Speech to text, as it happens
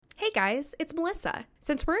guys, it's Melissa.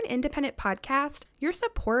 Since we're an independent podcast, your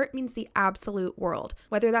support means the absolute world,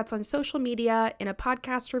 whether that's on social media, in a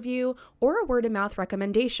podcast review, or a word-of-mouth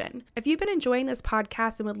recommendation. If you've been enjoying this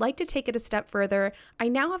podcast and would like to take it a step further, I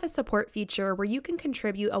now have a support feature where you can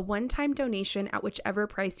contribute a one-time donation at whichever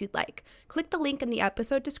price you'd like. Click the link in the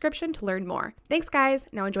episode description to learn more. Thanks, guys.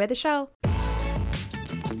 Now enjoy the show.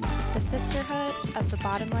 The Sisterhood of the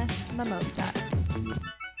Bottomless Mimosa.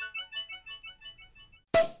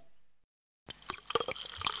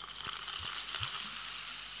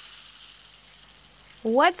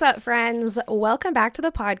 What's up, friends? Welcome back to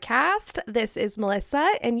the podcast. This is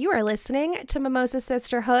Melissa, and you are listening to Mimosa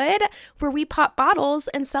Sisterhood, where we pop bottles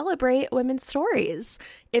and celebrate women's stories.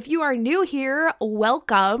 If you are new here,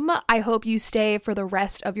 welcome. I hope you stay for the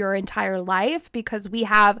rest of your entire life because we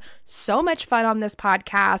have so much fun on this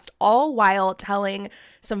podcast, all while telling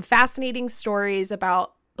some fascinating stories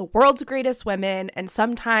about the world's greatest women and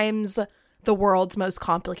sometimes the world's most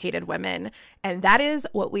complicated women. And that is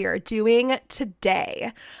what we are doing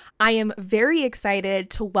today. I am very excited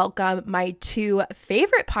to welcome my two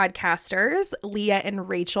favorite podcasters, Leah and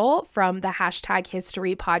Rachel from the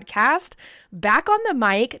 #History podcast, back on the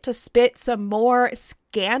mic to spit some more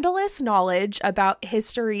scandalous knowledge about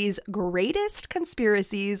history's greatest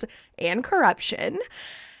conspiracies and corruption.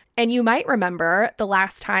 And you might remember the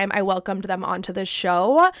last time I welcomed them onto the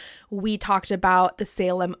show, we talked about the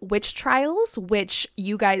Salem witch trials, which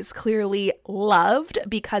you guys clearly loved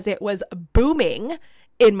because it was booming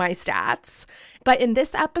in my stats. But in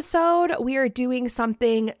this episode, we are doing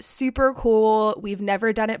something super cool. We've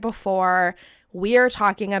never done it before. We are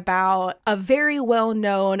talking about a very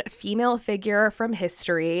well-known female figure from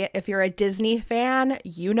history. If you're a Disney fan,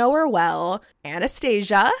 you know her well,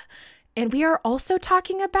 Anastasia. And we are also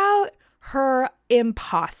talking about her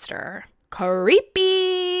imposter.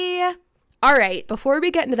 Creepy! All right, before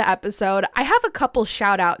we get into the episode, I have a couple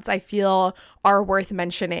shout outs I feel are worth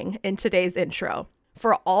mentioning in today's intro.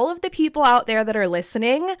 For all of the people out there that are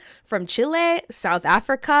listening from Chile, South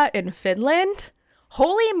Africa, and Finland,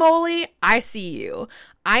 holy moly, I see you.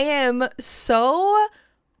 I am so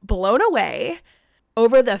blown away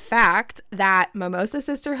over the fact that Mimosa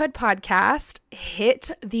Sisterhood podcast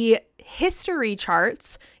hit the history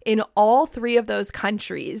charts in all three of those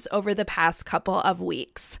countries over the past couple of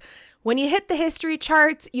weeks. When you hit the history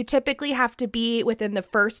charts, you typically have to be within the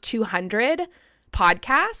first 200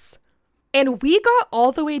 podcasts. And we got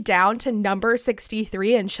all the way down to number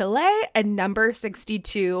 63 in Chile and number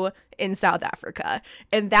 62 in South Africa.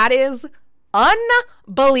 And that is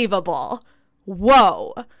unbelievable.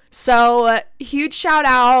 Whoa. So huge shout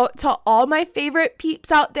out to all my favorite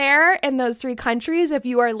peeps out there in those three countries. If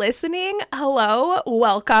you are listening, hello,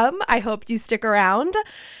 welcome. I hope you stick around.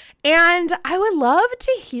 And I would love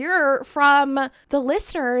to hear from the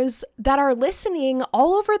listeners that are listening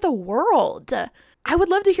all over the world. I would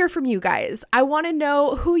love to hear from you guys. I want to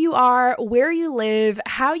know who you are, where you live,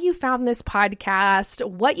 how you found this podcast,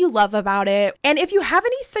 what you love about it, and if you have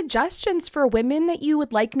any suggestions for women that you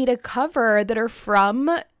would like me to cover that are from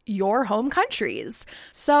your home countries.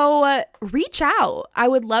 So reach out. I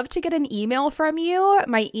would love to get an email from you.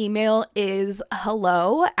 My email is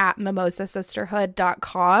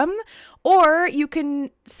hello@mimosasisterhood.com, or you can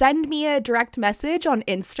send me a direct message on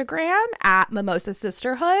Instagram @Mimosa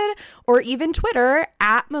Sisterhood, or even Twitter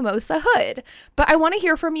 @MimosaHood. But I want to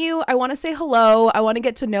hear from you. I want to say hello. I want to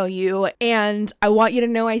get to know you, and I want you to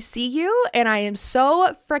know I see you, and I am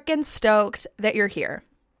so freaking stoked that you're here.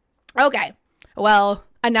 Okay, well,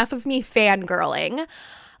 enough of me fangirling.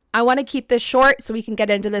 I want to keep this short so we can get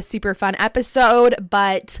into this super fun episode.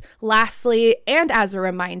 But lastly, and as a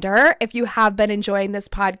reminder, if you have been enjoying this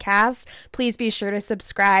podcast, please be sure to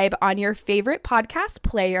subscribe on your favorite podcast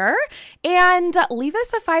player and leave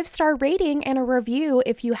us a 5-star rating and a review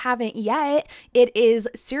if you haven't yet. It is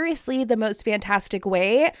seriously the most fantastic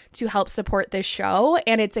way to help support this show.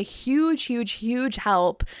 And it's a huge, huge, huge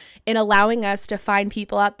help in allowing us to find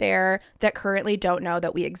people out there that currently don't know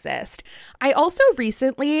that we exist. I also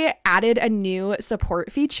recently added a new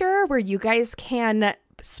support feature where you guys can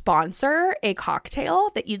sponsor a cocktail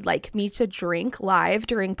that you'd like me to drink live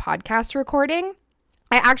during podcast recording.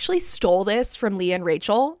 I actually stole this from Leah and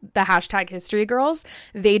Rachel, the #History Girls.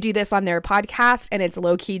 They do this on their podcast and it's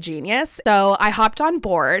low-key genius. So I hopped on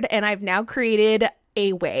board and I've now created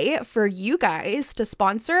a way for you guys to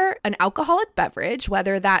sponsor an alcoholic beverage,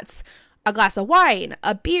 whether that's a glass of wine,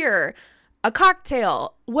 a beer, a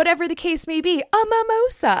cocktail, whatever the case may be, a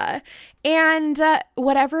mimosa. And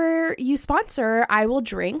whatever you sponsor, I will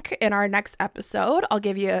drink in our next episode. I'll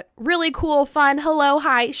give you a really cool, fun hello,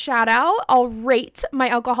 hi, shout out. I'll rate my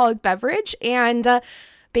alcoholic beverage and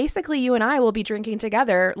basically you and I will be drinking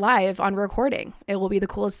together live on recording. It will be the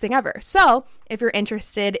coolest thing ever. So if you're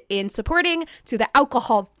interested in supporting to the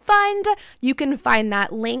Alcohol Fund, you can find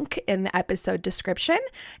that link in the episode description.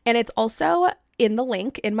 And it's also in the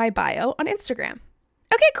link in my bio on Instagram.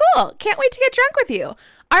 Okay, cool. Can't wait to get drunk with you.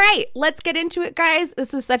 All right, let's get into it, guys.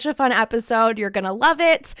 This is such a fun episode. You're going to love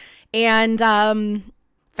it. And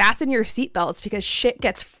fasten your seatbelts because shit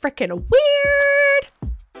gets freaking weird.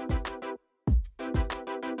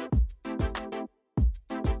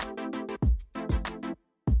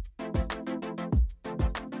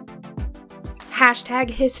 Hashtag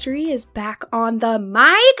history is back on the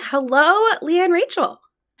mic. Hello, Leah and Rachel.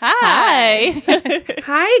 Hi.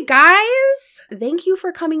 Hi, guys. Thank you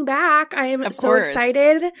for coming back. I am so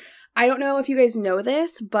excited. I don't know if you guys know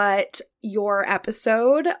this, but your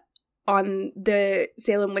episode on the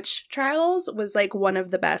Salem witch trials was like one of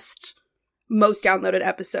the best, most downloaded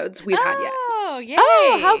episodes we've had yet. Oh, yay.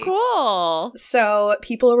 Oh, how cool. So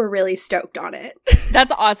people were really stoked on it.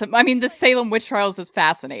 That's awesome. I mean, the Salem witch trials is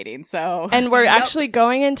fascinating. So, and we're actually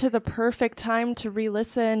going into the perfect time to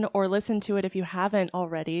re-listen or listen to it if you haven't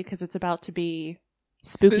already, because it's about to be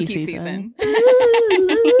spooky season.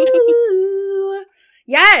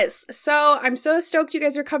 Yes. So I'm so stoked you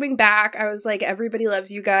guys are coming back. I was like, everybody loves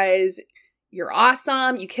you guys. You're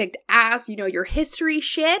awesome. You kicked ass. You know your history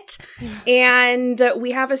shit. And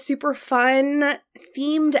we have a super fun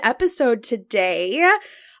themed episode today.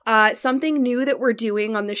 Something new that we're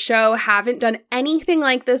doing on the show. Haven't done anything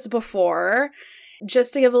like this before.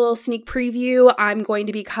 Just to give a little sneak preview, I'm going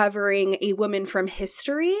to be covering a woman from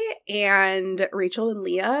history, and Rachel and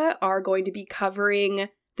Leah are going to be covering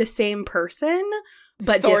the same person,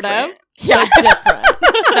 but sort different. of. Yeah, different.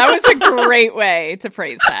 That was a great way to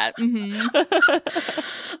phrase that. Mm-hmm.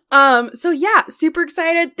 So yeah, super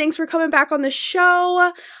excited. Thanks for coming back on the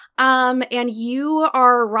show. And you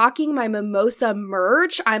are rocking my mimosa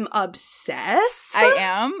merch. I'm obsessed. I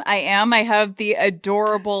am. I have the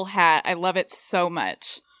adorable hat. I love it so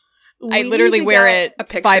much. I literally wear it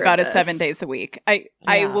 5 out of 7 days a week.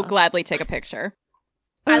 I will gladly take a picture.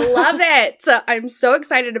 I love it. I'm so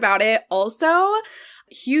excited about it. Also,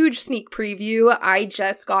 huge sneak preview. I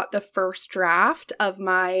just got the first draft of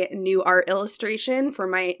my new art illustration for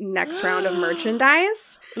my next round of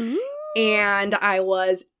merchandise. Ooh. And I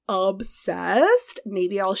was obsessed.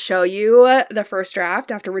 Maybe I'll show you the first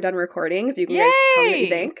draft after we're done recording so you can guys tell me what you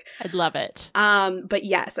think. I'd love it. But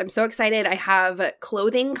yes, I'm so excited. I have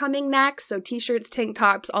clothing coming next, so t-shirts, tank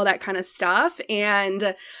tops, all that kind of stuff.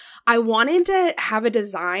 And I wanted to have a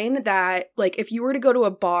design that, like, if you were to go to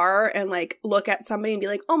a bar and, like, look at somebody and be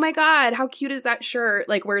like, oh my god, how cute is that shirt?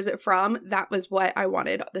 Like, where's it from? That was what I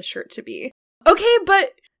wanted the shirt to be. Okay,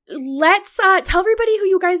 but let's tell everybody who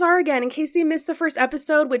you guys are again in case they missed the first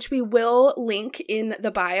episode, which we will link in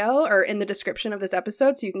the bio or in the description of this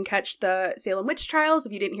episode so you can catch the Salem witch trials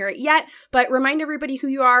if you didn't hear it yet. But remind everybody who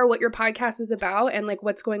you are, what your podcast is about, and, like,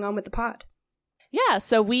 what's going on with the pod. Yeah,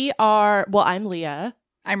 so we are, well, I'm Leah.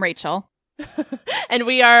 I'm Rachel. And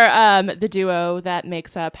we are the duo that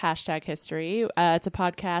makes up Hashtag History. It's a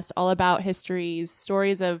podcast all about history's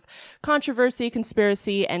stories of controversy,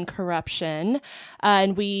 conspiracy, and corruption.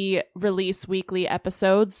 And we release weekly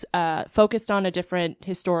episodes focused on a different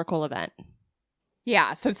historical event.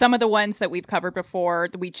 Yeah, so some of the ones that we've covered before,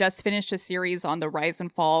 we just finished a series on the rise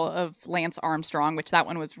and fall of Lance Armstrong, which that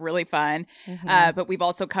one was really fun. Mm-hmm. But we've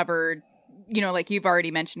also covered, you know, like you've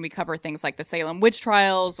already mentioned, we cover things like the Salem witch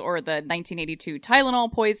trials or the 1982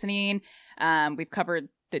 Tylenol poisoning. We've covered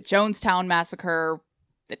the Jonestown massacre,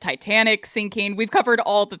 the Titanic sinking. We've covered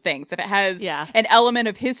all the things. If it has an element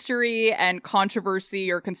of history and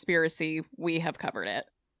controversy or conspiracy, we have covered it.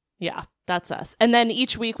 Yeah, that's us. And then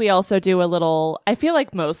each week we also do a little, I feel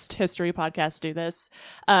like most history podcasts do this,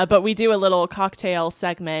 but we do a little cocktail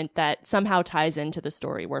segment that somehow ties into the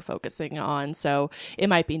story we're focusing on. So it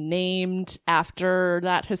might be named after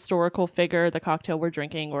that historical figure, the cocktail we're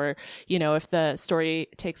drinking, or, you know, if the story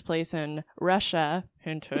takes place in Russia,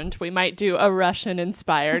 hint, hint, we might do a Russian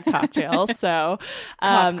inspired cocktail. So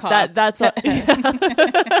cough, cough.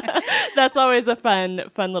 that's always a fun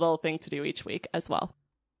little thing to do each week as well.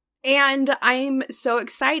 And I'm so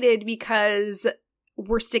excited because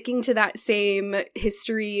we're sticking to that same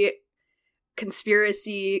history,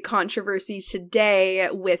 conspiracy, controversy today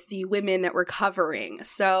with the women that we're covering.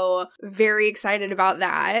 So very excited about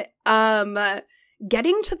that.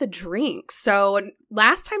 Getting to the drinks. So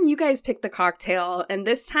last time you guys picked the cocktail, and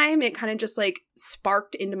this time it kind of just like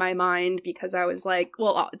sparked into my mind because I was like,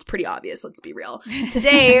 well, it's pretty obvious. Let's be real.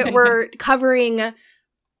 Today we're covering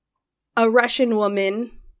a Russian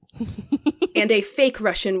woman and a fake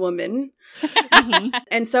Russian woman.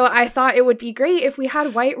 And so I thought it would be great if we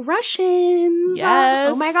had White Russians.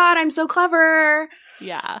 Yes. Oh my God, I'm so clever.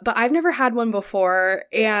 Yeah. But I've never had one before,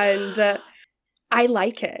 and I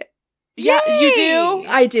like it. Yeah, you do?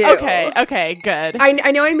 I do. Okay, good.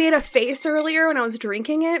 I know I made a face earlier when I was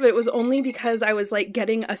drinking it, but it was only because I was like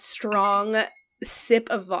getting a strong sip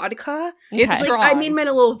of vodka. It's Okay. strong. I made mine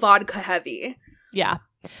a little vodka heavy. Yeah.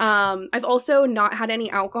 I've also not had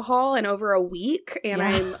any alcohol in over a week, and Yeah.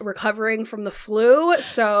 I'm recovering from the flu,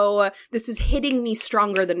 so this is hitting me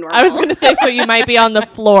stronger than normal. I was going to say, so you might be on the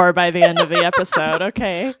floor by the end of the episode.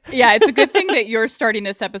 Okay. Yeah, it's a good thing that you're starting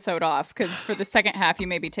this episode off, because for the second half, you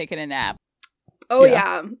may be taking a nap. Oh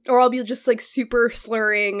Yeah. yeah. Or I'll be just like super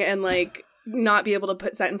slurring and like not be able to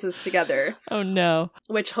put sentences together, Oh, no.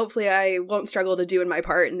 which hopefully I won't struggle to do in my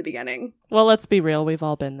part in the beginning. Well, let's be real. We've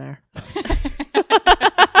all been there.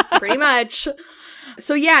 Pretty much.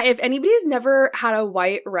 So yeah, if anybody's never had a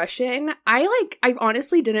White Russian, I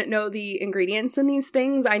honestly didn't know the ingredients in these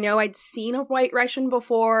things. I know I'd seen a White Russian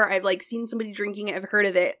before. I've like seen somebody drinking it. I've heard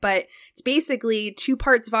of it, but it's basically 2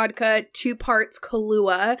 parts vodka, 2 parts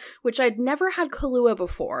Kahlua, which I'd never had Kahlua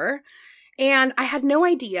before. And I had no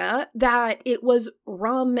idea that it was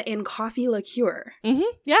rum and coffee liqueur.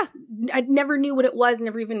 Yeah. I never knew what it was,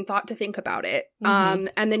 never even thought to think about it. Mhm.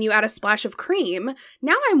 And then you add a splash of cream.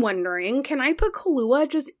 Now I'm wondering, can I put Kahlua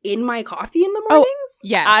just in my coffee in the Oh. mornings?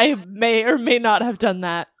 Yes. I may or may not have done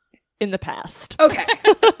that in the past. Okay.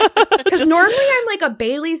 Because Just- normally I'm like a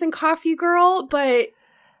Bailey's and coffee girl, but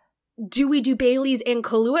do we do Bailey's and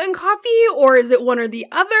Kahlua and coffee, or is it one or the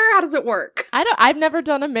other? How does it work? I've never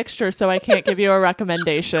done a mixture, so I can't give you a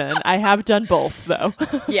recommendation. I have done both, though.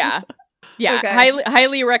 Yeah. Yeah. Okay.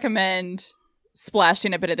 Highly recommend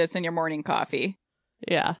splashing a bit of this in your morning coffee.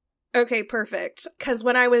 Yeah. Okay, perfect. Because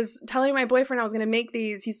when I was telling my boyfriend I was going to make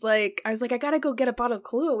these, he's like, I was like, I got to go get a bottle of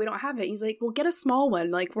Kahlua. We don't have it. He's like, well, get a small one.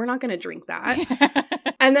 Like, we're not going to drink that.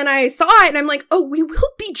 And then I saw it and I'm like, oh, we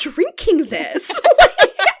will be drinking this.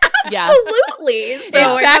 Yeah. Absolutely. So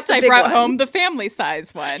In got fact, the I big brought one. home the family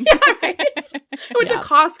size one. Yeah, right. I went Yeah. to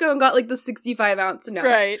Costco and got like the 65 ounce. No.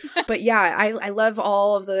 Right. But yeah, I love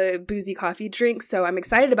all of the boozy coffee drinks, so I'm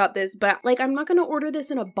excited about this. But like, I'm not going to order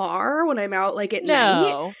this in a bar when I'm out like at night.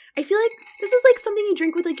 No. I feel like this is like something you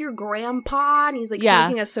drink with like your grandpa and he's like Yeah.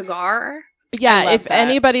 smoking a cigar. I Yeah, love if that.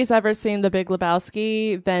 anybody's ever seen The Big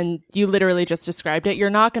Lebowski, then you literally just described it. You're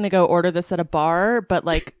not going to go order this at a bar, but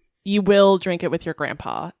like you will drink it with your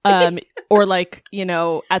grandpa. Or like, you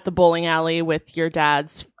know, at the bowling alley with your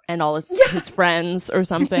dad's and all his friends or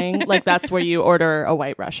something. Like that's where you order a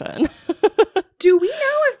White Russian. Do we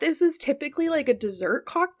know if this is typically like a dessert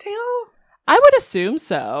cocktail? I would assume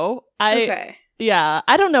so. Okay. Yeah,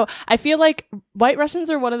 I don't know. I feel like White Russians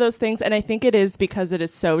are one of those things, and I think it is because it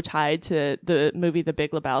is so tied to the movie The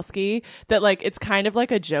Big Lebowski that like it's kind of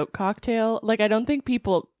like a joke cocktail. Like I don't think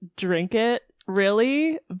people drink it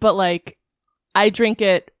really, but like I drink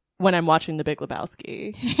it when I'm watching The Big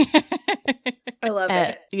Lebowski. I love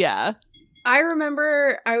it. Yeah. I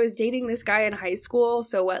remember I was dating this guy in high school,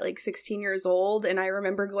 so what, like 16 years old, and I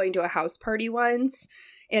remember going to a house party once,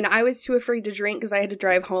 and I was too afraid to drink because I had to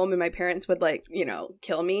drive home and my parents would, like, you know,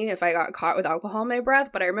 kill me if I got caught with alcohol in my breath.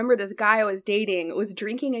 But I remember this guy I was dating was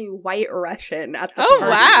drinking a White Russian at the Oh,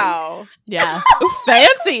 party. wow. Yeah. Ooh,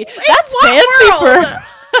 fancy. That's what fancy world? for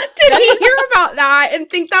Did he hear about that and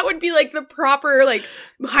think that would be like the proper like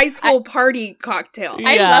high school party cocktail?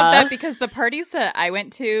 I Yeah. love that because the parties that I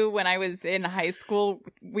went to when I was in high school,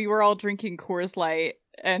 we were all drinking Coors Light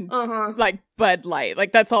and like Bud Light.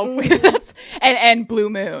 Like that's all that's and Blue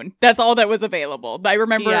Moon. That's all that was available. I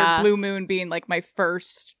remember Yeah. Blue Moon being like my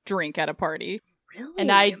first drink at a party. Really? And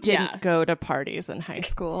I didn't Yeah. go to parties in high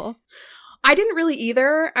school. I didn't really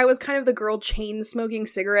either. I was kind of the girl chain smoking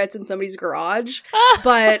cigarettes in somebody's garage.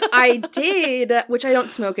 But I did, which I don't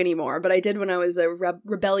smoke anymore, but I did when I was a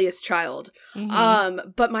rebellious child.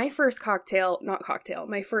 Mhm. But my first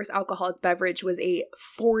my first alcoholic beverage was a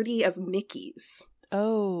 40 of Mickey's.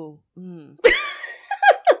 Oh. Mm.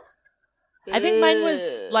 I think mine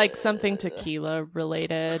was like something tequila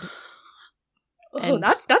related. Oh, And-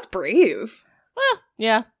 that's brave. Well,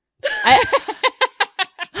 yeah.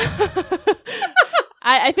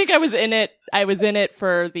 I think I was in it. I was in it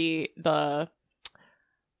for the.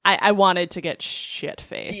 I wanted to get shit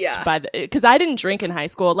faced Yeah. because I didn't drink in high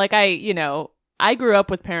school. Like I grew up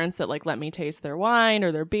with parents that like let me taste their wine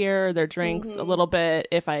or their beer, or their drinks a little bit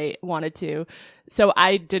if I wanted to. So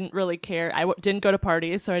I didn't really care. I didn't go to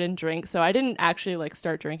parties, so I didn't drink. So I didn't actually like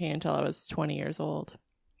start drinking until I was 20 years old.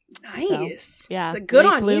 Nice. yeah, Good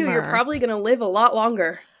late on you. You're bloomer. probably going to live a lot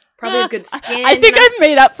longer. Probably have good skin. I think I've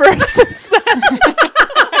made up for it since then.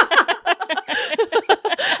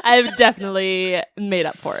 I've definitely made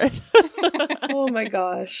up for it. Oh my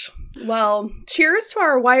gosh. Well, cheers to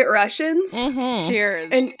our white Russians. Cheers.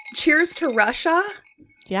 And cheers to Russia.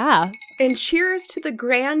 Yeah. And cheers to the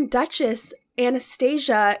Grand Duchess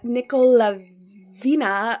Anastasia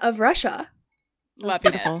Nikolavina of Russia. Love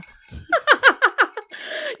Beautiful.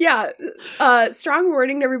 Yeah, strong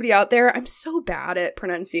warning to everybody out there. I'm so bad at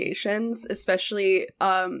pronunciations, especially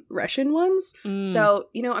Russian ones. So,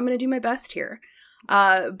 I'm going to do my best here.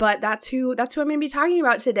 But that's who I'm going to be talking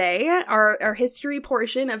about today. Our history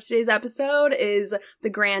portion of today's episode is the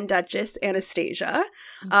Grand Duchess Anastasia.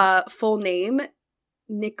 Full name,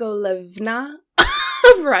 Nikolavna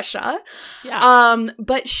of Russia. Yeah.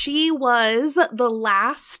 But she was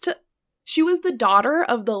the daughter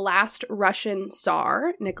of the last Russian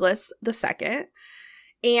Tsar, Nicholas II.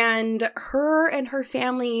 And her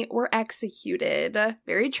family were executed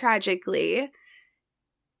very tragically.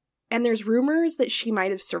 And there's rumors that she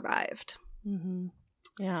might have survived. Mm-hmm.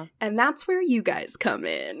 Yeah. And that's where you guys come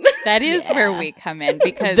in. That is where we come in,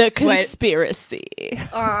 because the conspiracy.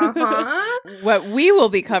 what we will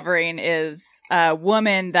be covering is a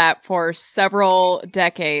woman that for several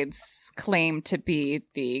decades claimed to be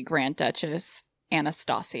the Grand Duchess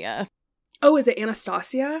Anastasia. Oh, is it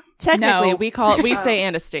Anastasia? Technically, No. we say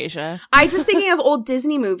Anastasia. I was thinking of old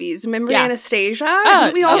Disney movies. Remember Yeah. Anastasia?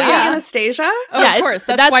 Didn't we all say yeah. Anastasia? Oh, Yeah, of course.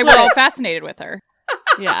 That's that's why what we're all it- fascinated with her.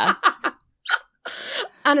 Yeah.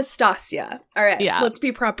 Anastasia. All right, Yeah. let's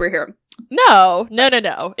be proper here. No.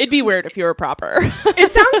 It'd be weird if you were proper.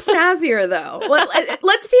 It sounds snazzier, though.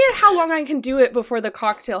 Let's see how long I can do it before the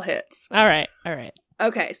cocktail hits. All right.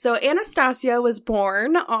 Okay, so Anastasia was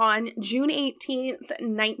born on June 18th,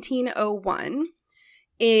 1901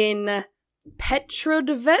 in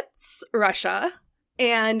Petrodevets, Russia.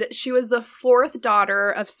 And she was the fourth daughter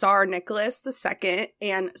of Tsar Nicholas II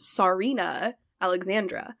and Tsarina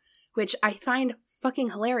Alexandra, which I find fucking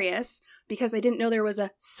hilarious because I didn't know there was a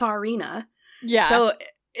Tsarina. Yeah. So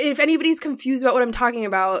if anybody's confused about what I'm talking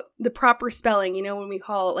about, the proper spelling, when we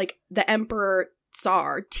call like the emperor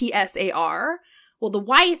Tsar, Tsar, well, the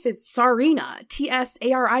wife is Tsarina,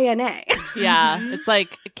 Tsarina. Yeah. It's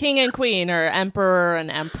like king and queen or emperor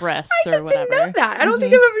and empress I or whatever. didn't know that. I don't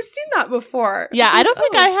think I've ever seen that before. Yeah, I don't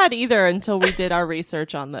think Oh. I had either until we did our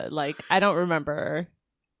research on I don't remember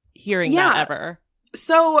hearing that ever.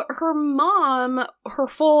 So her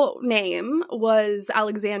full name was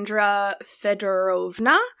Alexandra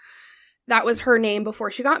Fedorovna. That was her name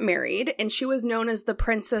before she got married, and she was known as the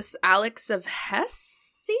Princess Alex of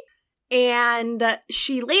Hesse. And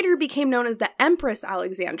she later became known as the Empress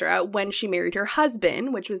Alexandra when she married her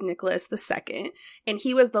husband, which was Nicholas II. And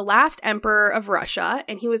he was the last emperor of Russia,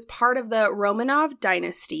 and he was part of the Romanov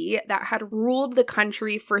dynasty that had ruled the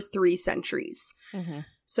country for 3 centuries. Mm-hmm.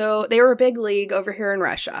 So they were a big league over here in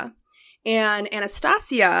Russia. And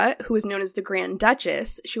Anastasia, who was known as the Grand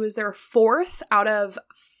Duchess, she was their 4th out of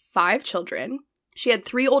 5 children. She had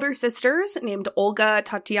 3 older sisters named Olga,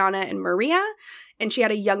 Tatiana, and Maria. And she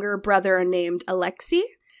had a younger brother named Alexei.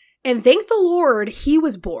 And thank the Lord he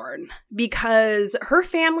was born, because her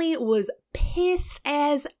family was pissed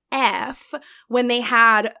as F when they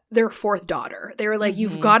had their 4th daughter. They were like,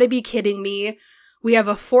 You've got to be kidding me. We have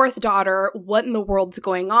a 4th daughter. What in the world's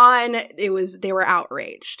going on? They were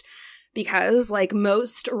outraged. Because, like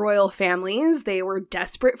most royal families, they were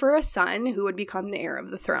desperate for a son who would become the heir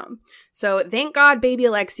of the throne. So thank God baby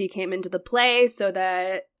Alexei came into the play so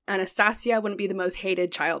that Anastasia wouldn't be the most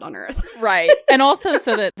hated child on earth. Right. And also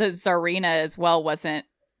so that the Tsarina as well wasn't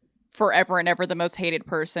forever and ever the most hated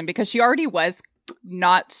person, because she already was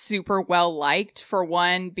not super well liked, for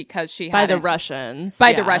one, because she By the hadn't- Russians.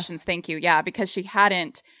 By the Russians, thank you. Yeah, because she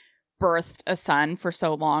hadn't birthed a son for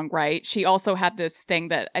so long, right? She also had this thing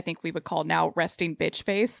that I think we would call now resting bitch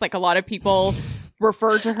face. Like, a lot of people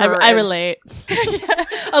refer to her I as- relate.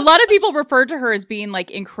 A lot of people referred to her as being like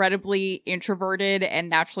incredibly introverted and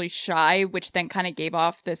naturally shy, which then kind of gave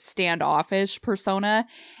off this standoffish persona.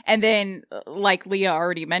 And then, like Leah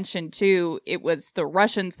already mentioned too, it was the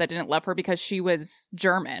Russians that didn't love her because she was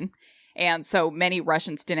German. And so many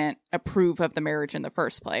Russians didn't approve of the marriage in the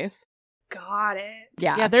first place. Got it.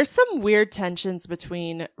 Yeah. There's some weird tensions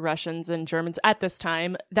between Russians and Germans at this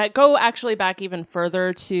time that go actually back even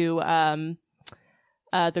further to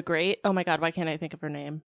the Great. Oh my God, why can't I think of her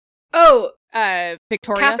name? Oh,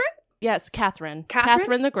 Victoria. Catherine? Yes, Catherine. Catherine?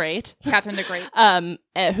 Catherine the Great. Catherine the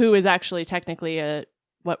Great. Who is actually technically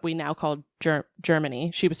what we now call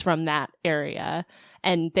Germany. She was from that area,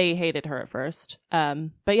 and they hated her at first.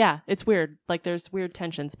 But yeah, it's weird. Like, there's weird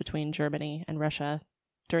tensions between Germany and Russia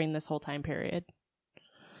during this whole time period.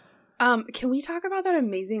 Can we talk about that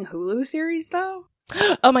amazing Hulu series though?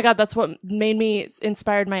 Oh my God, that's what made me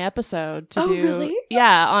inspired my episode to do. Really?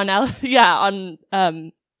 Yeah, on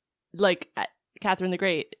Catherine the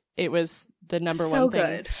Great. It was the number So one thing.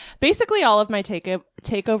 good. Basically, all of my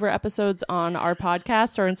takeover episodes on our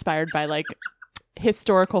podcast are inspired by like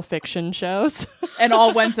historical fiction shows. And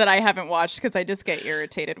all ones that I haven't watched because I just get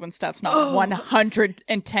irritated when stuff's not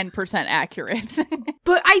 110% accurate.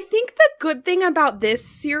 But I think the good thing about this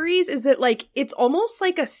series is that like it's almost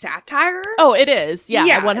like a satire. Oh, it is.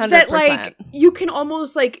 Yeah, 100%. That like you can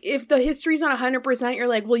almost like if the history's not 100%, you're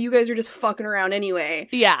like, well, you guys are just fucking around anyway.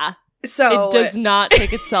 Yeah. So it does not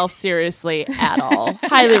take itself seriously at all.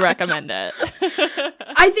 Highly recommend it.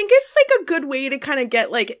 I think it's like a good way to kind of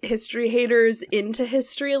get like history haters into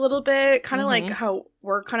history a little bit, kind of like how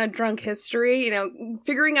we're kind of drunk history, you know,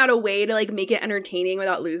 figuring out a way to like make it entertaining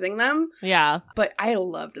without losing them. Yeah. But I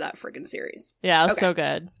loved that freaking series. Yeah, it was Okay. so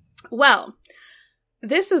good. Well,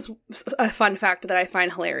 this is a fun fact that I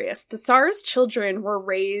find hilarious. The Tsar's children were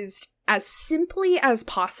raised as simply as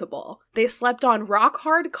possible. They slept on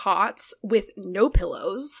rock-hard cots with no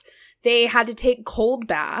pillows. They had to take cold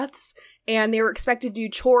baths, and they were expected to do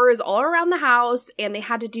chores all around the house, and they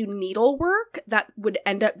had to do needlework that would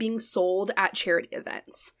end up being sold at charity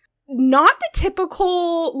events. Not the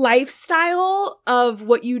typical lifestyle of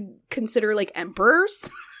what you'd consider like emperors.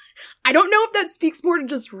 I don't know if that speaks more to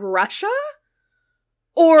just Russia,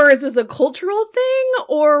 or is this a cultural thing,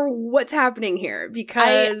 or what's happening here?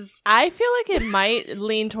 Because I feel like it might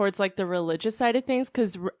lean towards like the religious side of things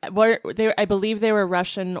because I believe they were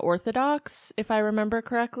Russian Orthodox, if I remember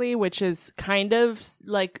correctly, which is kind of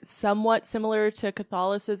like somewhat similar to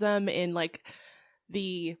Catholicism in like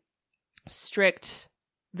the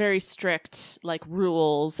very strict like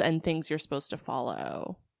rules and things you're supposed to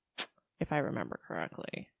follow, if I remember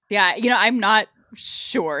correctly. Yeah, I'm not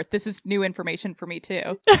sure. This is new information for me too.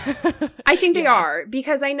 I think they are,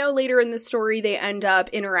 because I know later in the story they end up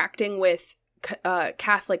interacting with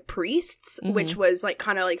Catholic priests, which was like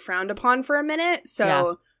kind of like frowned upon for a minute.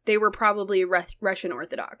 So they were probably Russian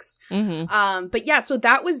Orthodox. But yeah, so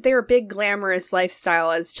that was their big glamorous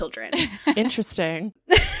lifestyle as children. Interesting.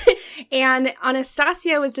 And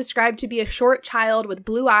Anastasia was described to be a short child with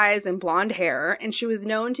blue eyes and blonde hair, and she was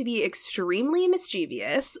known to be extremely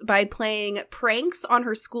mischievous by playing pranks on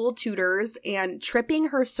her school tutors and tripping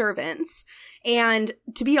her servants. And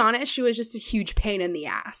to be honest, she was just a huge pain in the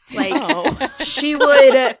ass. Like, she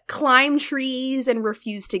would climb trees and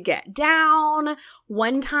refuse to get down.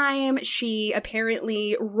 One time, she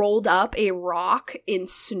apparently rolled up a rock in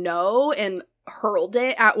snow and hurled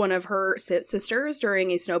it at one of her sisters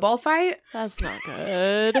during a snowball fight. That's not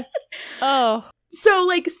good. Oh. So,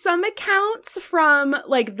 like, some accounts from,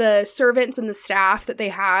 like, the servants and the staff that they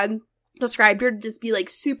had described her to just be, like,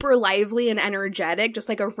 super lively and energetic, just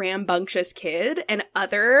like a rambunctious kid. And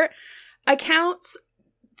other accounts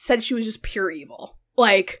said she was just pure evil.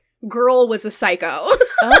 Like, girl was a psycho.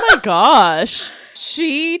 Oh my gosh.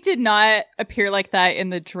 She did not appear like that in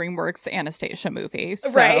the DreamWorks Anastasia movie.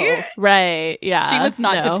 So Right. Yeah. she was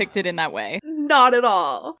not depicted in that way. Not at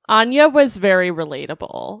all. Anya was very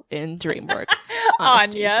relatable in DreamWorks.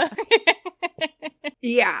 Anya.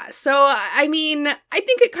 Yeah, so, I mean, I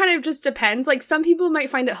think it kind of just depends. Like, some people might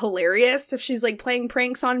find it hilarious if she's, like, playing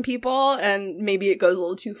pranks on people, and maybe it goes a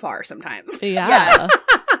little too far sometimes. Yeah.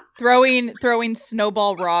 Throwing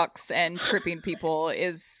snowball rocks and tripping people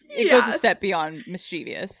goes a step beyond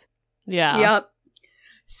mischievous. Yeah. Yep.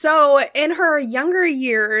 So, in her younger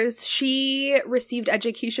years, she received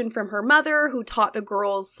education from her mother, who taught the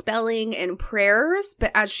girls spelling and prayers.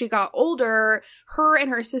 But as she got older, her and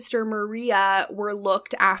her sister Maria were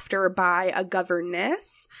looked after by a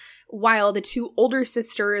governess, while the two older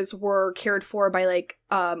sisters were cared for by, like,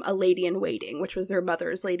 a lady-in-waiting, which was their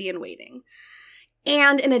mother's lady-in-waiting.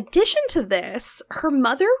 And in addition to this, her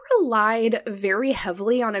mother relied very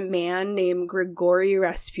heavily on a man named Grigory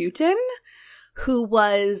Rasputin, who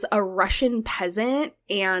was a Russian peasant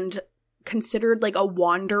and considered like a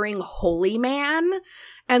wandering holy man.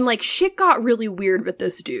 And like shit got really weird with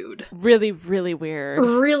this dude. Really, really weird.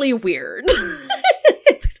 Really weird.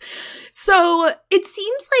 So it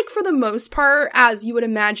seems like for the most part, as you would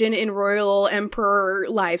imagine in royal emperor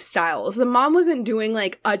lifestyles, the mom wasn't doing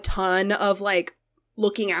like a ton of like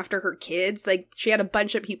looking after her kids. Like she had a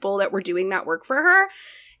bunch of people that were doing that work for her.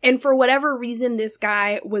 And for whatever reason, this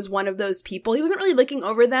guy was one of those people. He wasn't really looking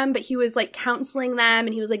over them, but he was like counseling them,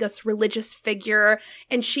 and he was like a religious figure.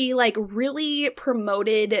 And she like really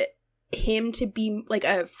promoted him to be like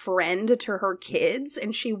a friend to her kids,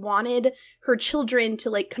 and she wanted her children to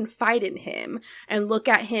like confide in him and look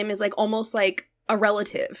at him as like almost like a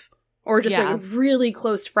relative or just like a really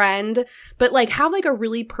close friend, but like have like a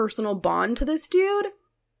really personal bond to this dude.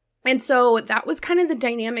 And so that was kind of the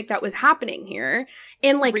dynamic that was happening here.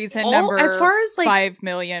 And like reason number as far as like 5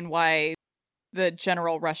 million why the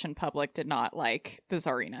general Russian public did not like the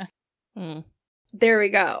Tsarina. There we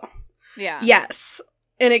go. Yeah. Yes.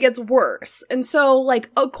 And it gets worse. And so,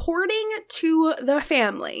 like, according to the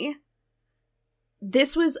family,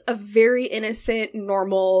 this was a very innocent,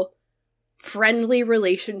 normal, friendly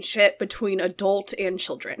relationship between adult and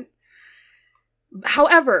children.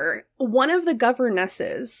 However, one of the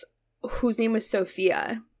governesses, whose name was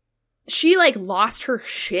Sophia, she, like, lost her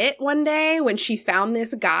shit one day when she found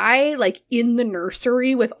this guy, like, in the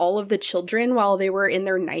nursery with all of the children while they were in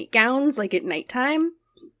their nightgowns, like, at nighttime.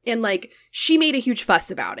 And, like, she made a huge fuss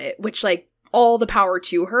about it, which, like, all the power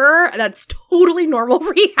to her. That's totally normal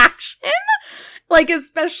reaction. Like,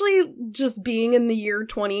 especially just being in the year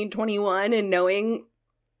 2021 and knowing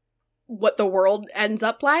what the world ends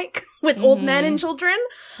up like with old men and children.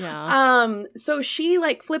 Yeah. So she,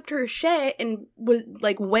 like, flipped her shit and was,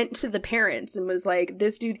 like, went to the parents and was like,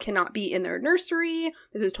 this dude cannot be in their nursery.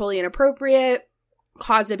 This is totally inappropriate.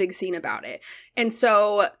 Caused a big scene about it. And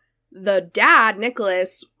so the dad,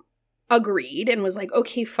 Nicholas, agreed and was like,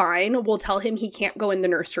 okay, fine, we'll tell him he can't go in the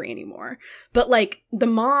nursery anymore. But like the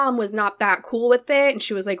mom was not that cool with it, and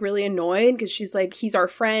she was like really annoyed because she's like, he's our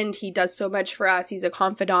friend, he does so much for us, he's a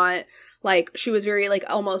confidant. Like she was very like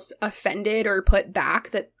almost offended or put back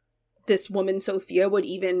that this woman Sophia would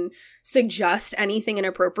even suggest anything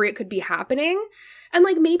inappropriate could be happening. And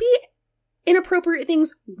like maybe inappropriate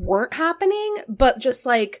things weren't happening, but just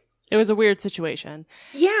like it was a weird situation.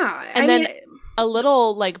 Yeah. And then a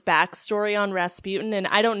little like backstory on Rasputin, and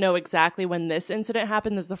I don't know exactly when this incident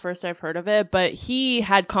happened. This is the first I've heard of it, but he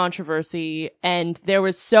had controversy and there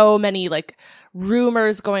was so many like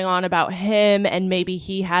rumors going on about him, and maybe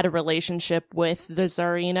he had a relationship with the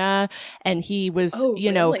Tsarina and he was,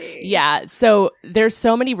 yeah. So there's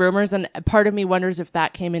so many rumors, and part of me wonders if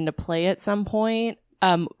that came into play at some point.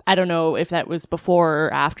 I don't know if that was before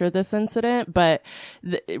or after this incident, but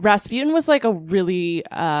Rasputin was like a really,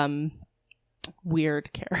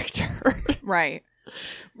 weird character. Right.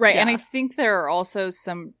 Yeah. And I think there are also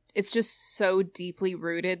it's just so deeply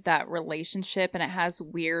rooted, that relationship, and it has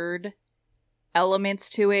weird elements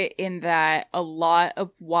to it in that a lot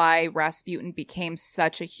of why Rasputin became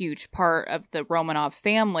such a huge part of the Romanov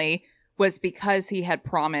family was because he had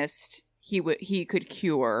promised he could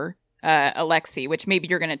cure Alexei, which maybe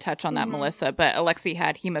you're going to touch on that, Melissa, but Alexei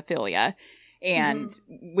had hemophilia, and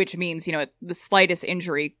which means, the slightest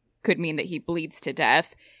injury could mean that he bleeds to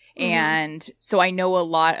death. And so I know a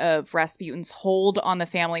lot of Rasputin's hold on the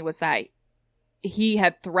family was that he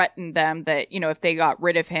had threatened them that, if they got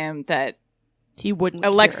rid of him, that he wouldn't.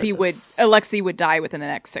 Alexei would die within the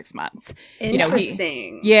next 6 months.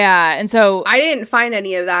 Interesting. Yeah. And so I didn't find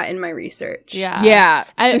any of that in my research. Yeah.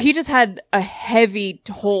 So he just had a heavy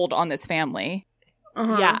hold on this family.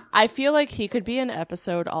 Yeah, I feel like he could be an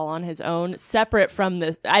episode all on his own, separate from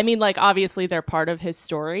this. I mean, like, obviously they're part of his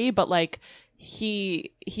story, but like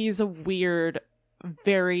he's a weird,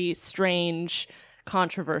 very strange,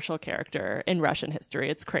 controversial character in Russian history.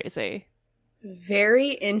 It's crazy.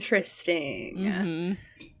 Very interesting.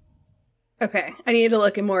 Okay, I need to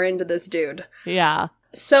look more into this dude. Yeah.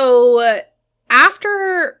 So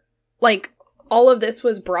after like all of this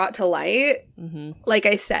was brought to light, like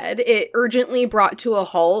I said, it urgently brought to a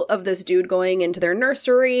halt of this dude going into their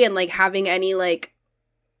nursery and like having any like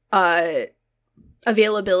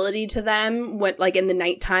availability to them when like in the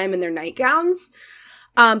nighttime in their nightgowns.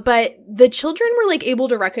 But the children were like able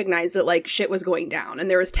to recognize that like shit was going down,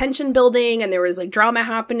 and there was tension building and there was like drama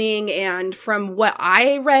happening. And from what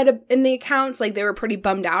I read in the accounts, like they were pretty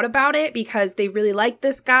bummed out about it because they really liked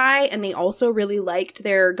this guy and they also really liked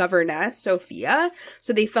their governess, Sophia.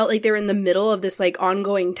 So they felt like they were in the middle of this like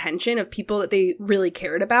ongoing tension of people that they really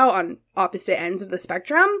cared about on opposite ends of the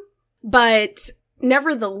spectrum. But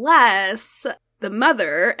nevertheless, the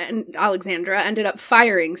mother, and Alexandra, ended up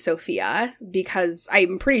firing Sophia because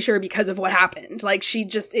I'm pretty sure because of what happened. Like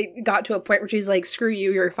it got to a point where she's like, screw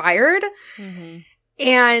you, you're fired.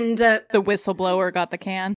 And the whistleblower got the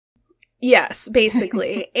can. Yes,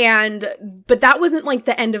 basically. But that wasn't like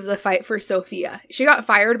the end of the fight for Sophia. She got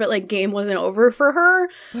fired, but like game wasn't over for her.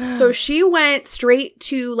 So she went straight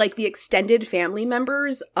to like the extended family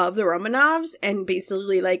members of the Romanovs and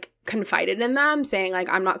basically like confided in them, saying like,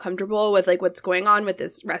 I'm not comfortable with like what's going on with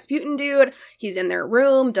this Rasputin dude. He's in their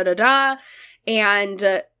room, da-da-da.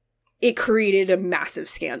 And it created a massive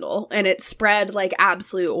scandal and it spread like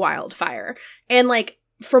absolute wildfire. And like,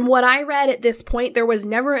 from what I read at this point, there was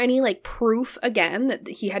never any like proof again that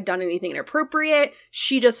he had done anything inappropriate.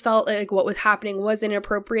 She just felt like what was happening was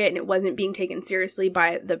inappropriate and it wasn't being taken seriously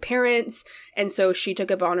by the parents. And so she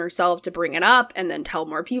took it on herself to bring it up and then tell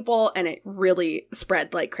more people. And it really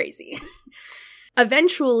spread like crazy.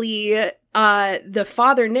 Eventually, the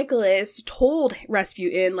father, Nicholas, told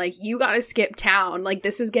Rasputin, like, you gotta skip town. Like,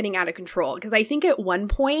 this is getting out of control. Because I think at one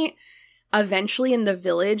point, eventually in the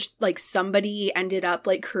village, like, somebody ended up,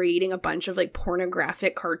 like, creating a bunch of, like,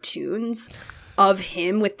 pornographic cartoons of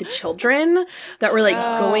him with the children that were,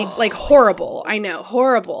 like, going, like, horrible. I know,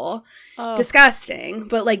 horrible. Disgusting.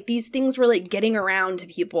 But, like, these things were, like, getting around to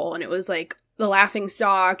people. And it was, like, the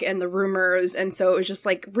laughingstock and the rumors, and so it was just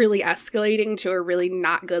like really escalating to a really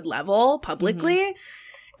not good level publicly.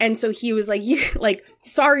 And so he was like, you like,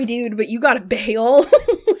 sorry dude, but you gotta bail.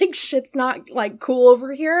 Like, shit's not like cool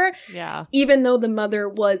over here. Yeah. Even though the mother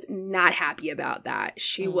was not happy about that,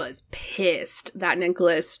 she was pissed that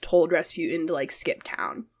Nicholas told Rasputin to like skip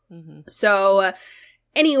town. So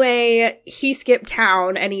anyway, he skipped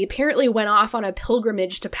town and he apparently went off on a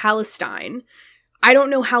pilgrimage to Palestine. I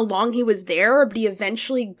don't know how long he was there, but he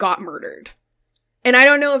eventually got murdered. And I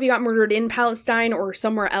don't know if he got murdered in Palestine or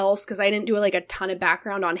somewhere else, because I didn't do like a ton of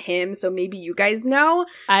background on him, so maybe you guys know.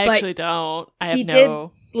 I but actually don't. He did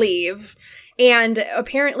leave. And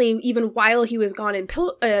apparently, even while he was gone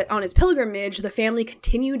on his pilgrimage, the family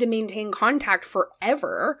continued to maintain contact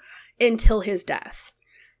forever until his death.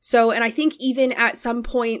 So, and I think even at some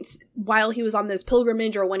points while he was on this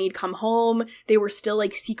pilgrimage or when he'd come home, they were still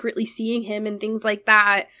like secretly seeing him and things like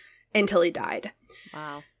that until he died.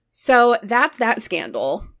 Wow. So that's that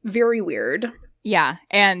scandal. Very weird. Yeah.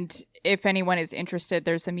 And if anyone is interested,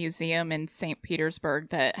 there's a museum in St. Petersburg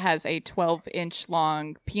that has a 12-inch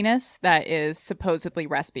long penis that is supposedly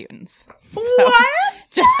Rasputin's. So,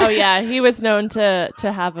 What? Oh yeah, he was known to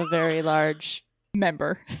have a very large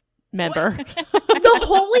member. The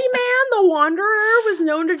holy man, the wanderer, was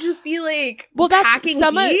known to just be like, well, that's packing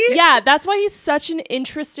heat? yeah, that's why he's such an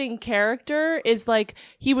interesting character. Is like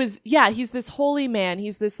he's this holy man.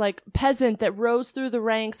 He's this like peasant that rose through the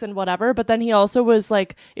ranks and whatever. But then he also was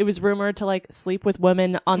like, it was rumored to like sleep with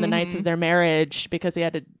women on the nights of their marriage because he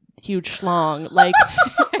had a huge schlong.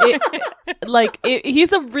 Like,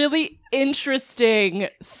 he's a really interesting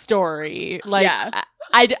story. Like, yeah.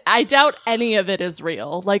 I doubt any of it is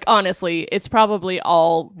real. Like, honestly, it's probably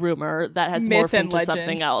all rumor that has Myth morphed and into legend.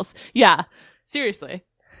 something else. Yeah, seriously.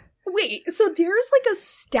 Wait, so there's like a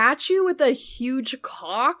statue with a huge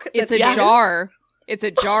cock? It's a that's- jar. It's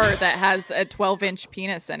a jar that has a 12-inch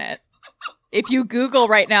penis in it. If you Google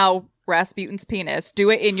right now Rasputin's penis, do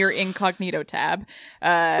it in your incognito tab,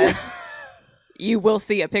 you will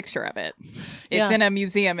see a picture of it. It's in a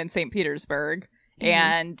museum in St. Petersburg.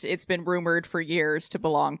 And it's been rumored for years to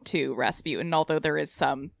belong to Rasputin, although there is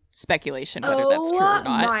some speculation whether that's true or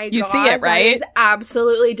not. My You God, see it, right? That is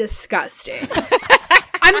absolutely disgusting.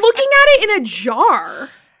 I'm looking at it in a jar.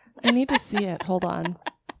 I need to see it. Hold on.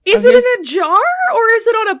 Is it in a jar or is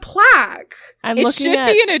it on a plaque? It should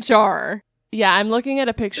be in a jar. Yeah, I'm looking at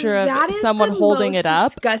a picture of That is someone the holding most it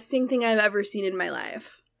up. disgusting thing I've ever seen in my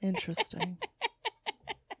life. Interesting.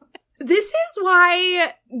 This is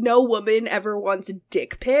why no woman ever wants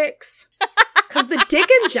dick pics. Because the dick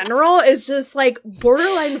in general is just like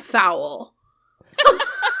borderline foul.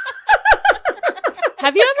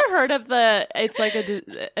 Have you ever heard of it's like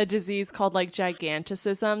a disease called like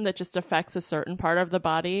giganticism that just affects a certain part of the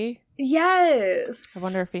body? Yes. I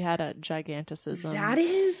wonder if he had a giganticism. That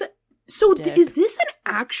is... So dick. is this an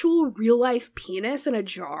actual real life penis in a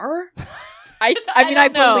jar? I mean, I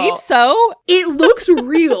don't know. believe so. It looks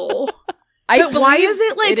real. But why is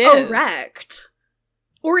it like is. erect?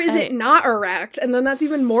 Or is it not erect? And then that's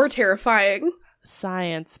even more terrifying.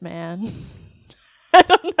 Science, man. I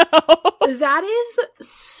don't know. That is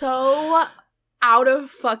so out of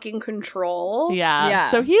fucking control.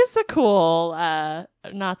 Yeah. So he's a cool,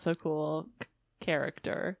 not so cool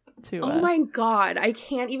character too. Oh my God. I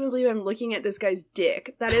can't even believe I'm looking at this guy's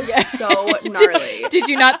dick. That is so gnarly. Did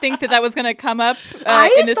you not think that was going to come up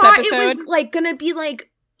I in this thought episode? it was like going to be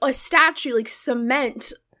like a statue, like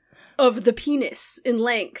cement of the penis in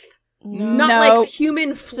length. Not like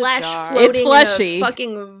human flesh jar. floating It's fleshy. in a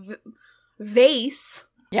fucking vase.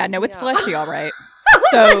 Yeah, no, it's fleshy, all right.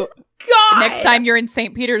 So God! next time you're in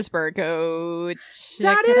St. Petersburg, go check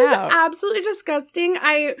That it is out. absolutely disgusting.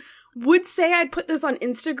 I would say I'd put this on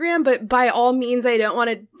Instagram, but by all means, I don't want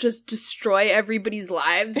to just destroy everybody's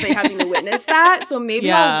lives by having to witness that. So maybe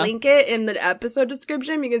I'll link it in the episode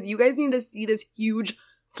description because you guys need to see this huge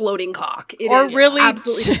floating cock. It Or is really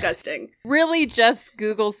absolutely disgusting. Really just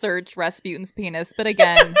Google search Rasputin's penis, but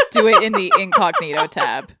again, do it in the incognito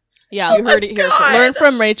tab. Yeah, You heard it here first. learn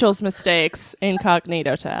from Rachel's mistakes.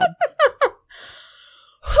 Incognito tab.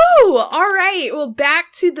 Whew, all right. Well,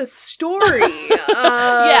 back to the story.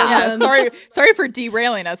 Yeah, sorry for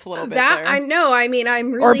derailing us a little bit that there. I know. I mean,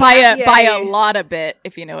 I'm really or by happy a lot of bit,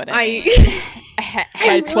 if you know what I mean. I'm By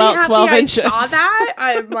really 12 happy inches. I saw that.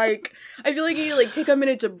 I'm like, I feel like you need to like take a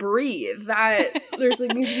minute to breathe. That there's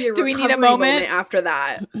like needs to be a Do we need a recovery moment? after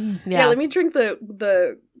that? Yeah. Let me drink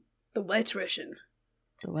the White Russian.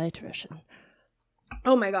 The White Russian.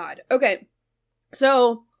 Oh my god. Okay,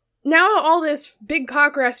 so now all this big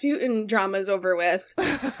cock Rasputin drama is over with.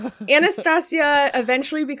 Anastasia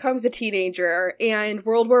eventually becomes a teenager, and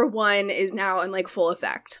World War I is now in like full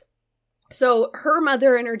effect. So her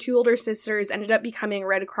mother and her two older sisters ended up becoming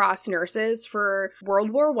Red Cross nurses for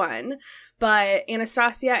World War I, but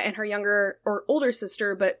Anastasia and her older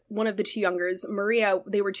sister, but one of the two youngers, Maria,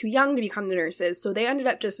 they were too young to become the nurses, so they ended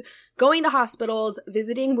up just going to hospitals,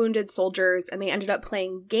 visiting wounded soldiers, and they ended up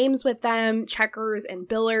playing games with them, checkers and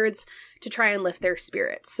billiards, to try and lift their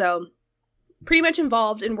spirits. So pretty much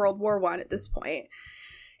involved in World War I at this point.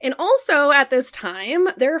 And also at this time,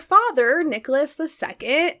 their father, Nicholas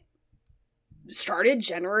II, started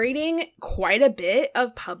generating quite a bit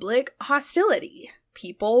of public hostility.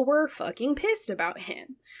 People were fucking pissed about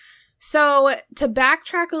him. So to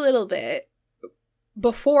backtrack a little bit,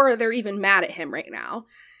 before they're even mad at him right now,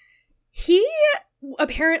 he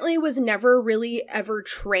apparently was never really ever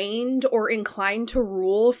trained or inclined to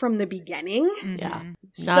rule from the beginning. Yeah.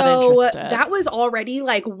 So interested. that was already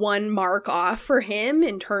like one mark off for him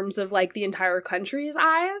in terms of like the entire country's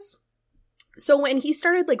eyes. So when he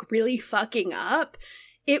started like really fucking up,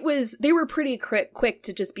 they were pretty quick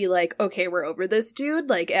to just be like, okay, we're over this dude,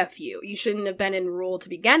 like F you. You shouldn't have been in rule to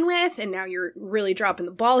begin with, and now you're really dropping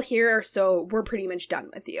the ball here, so we're pretty much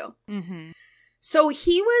done with you. Mm-hmm. So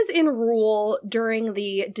he was in rule during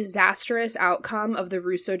the disastrous outcome of the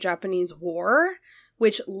Russo-Japanese War,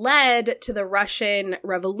 which led to the Russian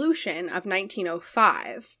Revolution of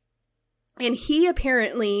 1905. And he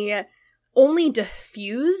apparently only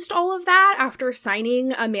diffused all of that after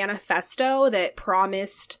signing a manifesto that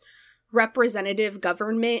promised representative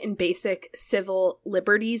government and basic civil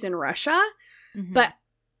liberties in Russia. Mm-hmm. But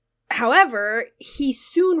however, he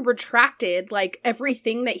soon retracted like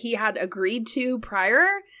everything that he had agreed to prior.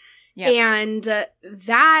 Yep. And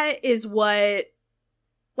that is what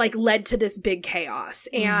like led to this big chaos.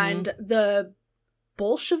 Mm-hmm. And the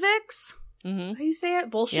Bolsheviks, Mm-hmm. how you say it?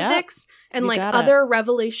 Bolsheviks and you like got it. other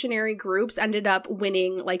revolutionary groups ended up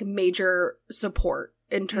winning like major support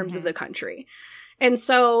in terms of Mhm. the country. And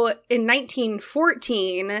so in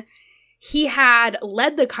 1914, he had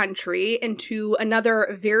led the country into another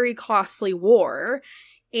very costly war,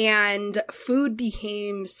 and food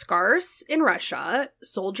became scarce in Russia.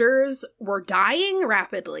 Soldiers were dying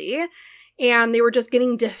rapidly, and they were just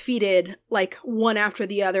getting defeated like one after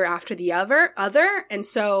the other. And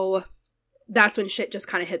so that's when shit just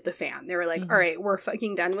kind of hit the fan. They were like, Mhm. all right, we're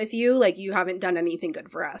fucking done with you. Like, you haven't done anything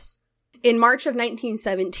good for us. In March of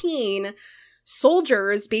 1917,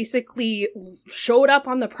 soldiers basically showed up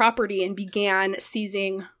on the property and began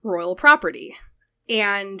seizing royal property.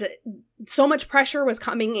 And so much pressure was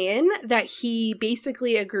coming in that he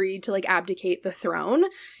basically agreed to like abdicate the throne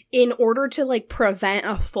in order to like prevent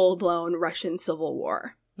a full-blown Russian civil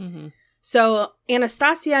war. Mm-hmm. So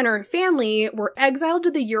Anastasia and her family were exiled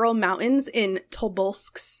to the Ural Mountains in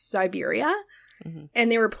Tobolsk, Siberia, Mhm.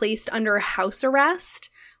 and they were placed under house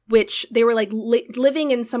arrest, which they were like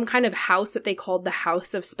living in some kind of house that they called the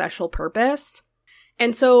House of Special Purpose.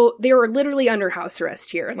 And so they were literally under house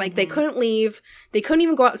arrest here. Like, they couldn't leave. They couldn't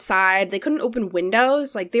even go outside. They couldn't open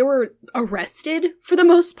windows. Like, they were arrested for the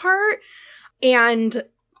most part. And,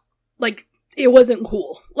 like, it wasn't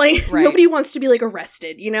cool. Like, Right. Nobody wants to be, like,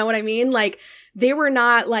 arrested. You know what I mean? Like, they were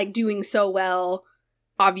not, like, doing so well,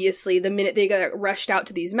 obviously, the minute they got rushed out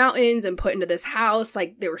to these mountains and put into this house.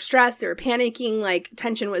 Like, they were stressed. They were panicking. Like,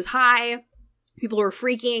 tension was high. People were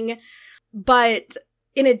freaking. But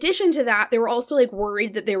in addition to that, they were also, like,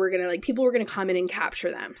 worried that they were gonna, like, people were gonna come in and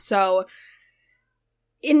capture them. So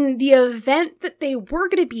in the event that they were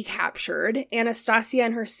going to be captured, Anastasia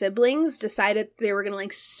and her siblings decided they were going to,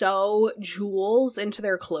 like, sew jewels into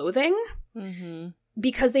their clothing. Mm-hmm.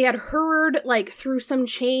 because they had heard like through some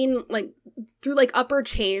chain, like through like upper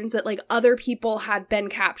chains that like other people had been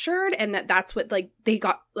captured, and that's what like they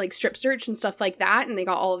got like strip searched and stuff like that, and they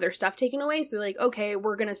got all of their stuff taken away. So they're like, okay,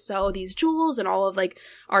 we're gonna sew these jewels and all of like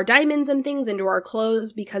our diamonds and things into our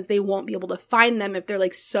clothes because they won't be able to find them if they're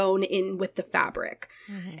like sewn in with the fabric.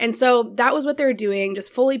 And so that was what they're doing,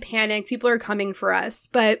 just fully panicked. People are coming for us.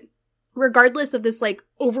 But regardless of this like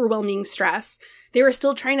overwhelming stress, they were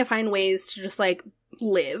still trying to find ways to just like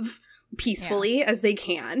live peacefully as they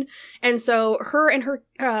can. And so her and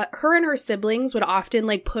her siblings would often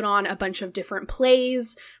like put on a bunch of different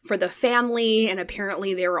plays for the family, and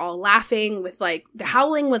apparently they were all laughing with like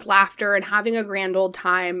howling with laughter and having a grand old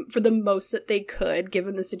time for the most that they could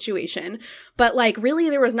given the situation. But like really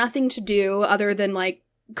there was nothing to do other than like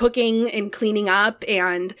cooking and cleaning up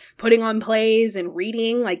and putting on plays and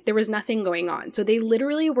reading. Like there was nothing going on. So they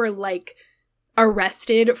literally were like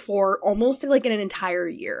arrested for almost like an entire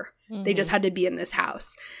year. They just had to be in this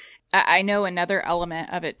house. I know another element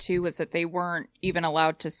of it too was that they weren't even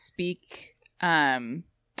allowed to speak. They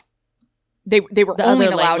were only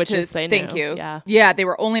allowed to thank you. Yeah, they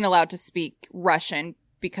were only allowed to speak Russian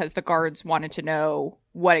because the guards wanted to know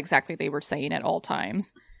what exactly they were saying at all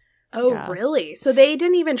times. Oh, really? So they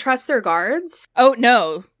didn't even trust their guards? Oh,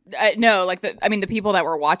 no. No, like the people that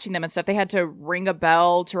were watching them and stuff, they had to ring a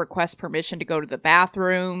bell to request permission to go to the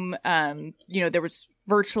bathroom. There was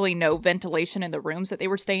virtually no ventilation in the rooms that they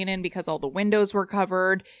were staying in because all the windows were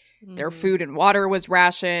covered. Their food and water was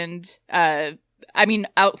rationed.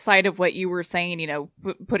 Outside of what you were saying,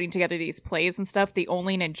 putting together these plays and stuff, the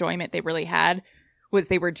only enjoyment they really had was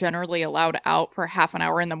they were generally allowed out for half an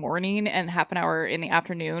hour in the morning and half an hour in the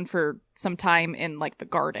afternoon for some time in like the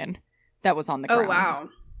garden that was on the grounds. Oh, wow.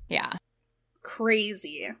 Yeah.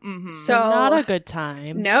 Crazy. So not a good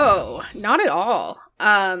time. No, not at all.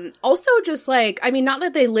 Also just like, not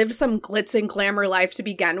that they lived some glitz and glamour life to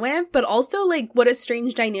begin with, but also like what a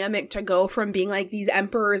strange dynamic to go from being like these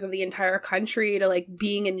emperors of the entire country to like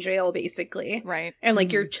being in jail basically. Right. And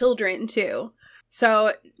like your children too.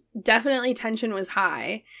 So definitely tension was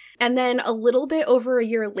high. And then a little bit over a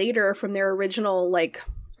year later from their original like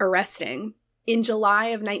arresting, in July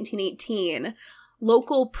of 1918,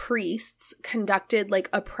 local priests conducted like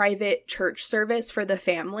a private church service for the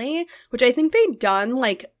family, which I think they'd done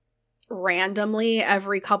like randomly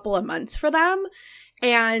every couple of months for them.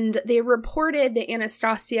 And they reported that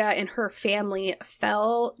Anastasia and her family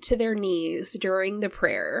fell to their knees during the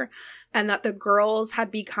prayer and that the girls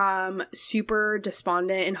had become super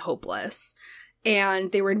despondent and hopeless.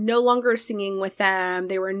 And they were no longer singing with them.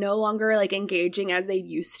 They were no longer like engaging as they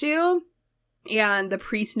used to. And the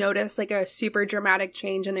priest noticed like a super dramatic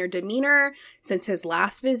change in their demeanor since his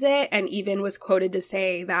last visit, and even was quoted to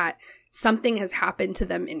say that something has happened to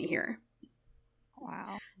them in here.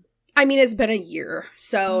 Wow. It's been a year,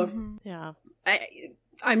 so yeah,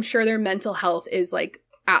 I'm sure their mental health is like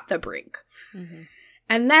at the brink.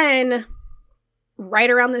 And then right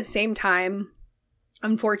around the same time,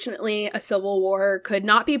 unfortunately, a civil war could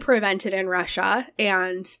not be prevented in Russia,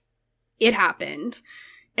 and it happened.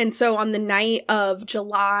 And so on the night of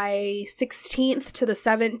July 16th to the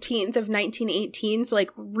 17th of 1918, so like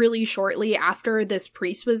really shortly after this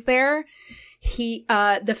priest was there,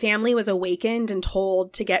 the family was awakened and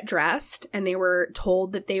told to get dressed, and they were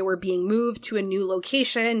told that they were being moved to a new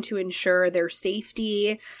location to ensure their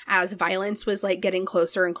safety as violence was like getting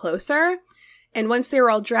closer and closer. And once they were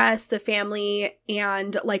all dressed, the family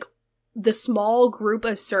and like the small group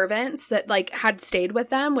of servants that like had stayed with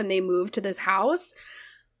them when they moved to this house,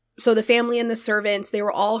 so the family and the servants, they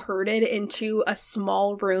were all herded into a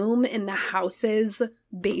small room in the house's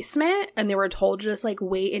basement, and they were told to just like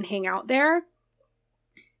wait and hang out there,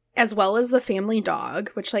 as well as the family dog,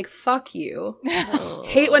 which like, fuck you.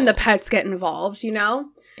 Hate when the pets get involved,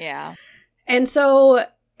 Yeah. And so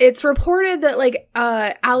it's reported that like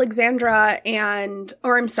Anastasia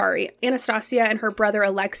and her brother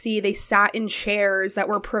Alexei, they sat in chairs that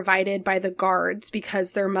were provided by the guards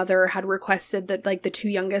because their mother had requested that like the two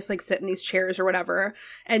youngest like sit in these chairs or whatever.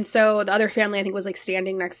 And so the other family, I think, was like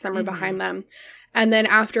standing next to them or behind them. And then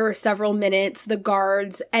after several minutes, the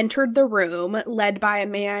guards entered the room led by a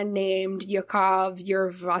man named Yakov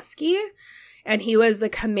Yervasky. And he was the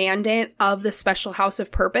commandant of the Special House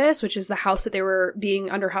of Purpose, which is the house that they were being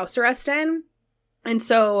under house arrest in. And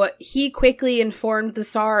so he quickly informed the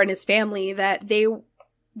Tsar and his family that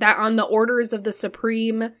on the orders of the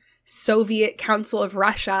Supreme Soviet Council of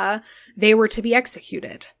Russia, they were to be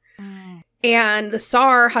executed. And the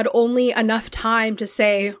Tsar had only enough time to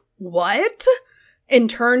say, "What?" and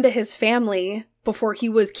turn to his family before he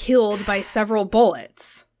was killed by several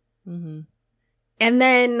bullets. And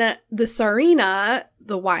then the Tsarina,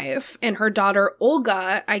 the wife, and her daughter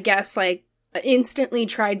Olga, I guess, like, instantly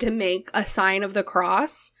tried to make a sign of the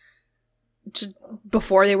cross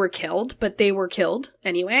before they were killed, but they were killed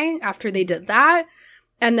anyway after they did that.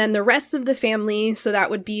 And then the rest of the family, so that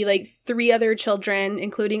would be like 3 other children,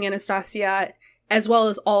 including Anastasia, as well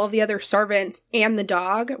as all of the other servants and the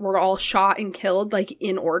dog, were all shot and killed, like,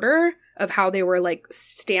 in order of how they were, like,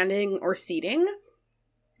 standing or seating.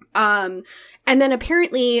 And then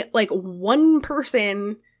apparently, like, one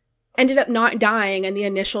person ended up not dying in the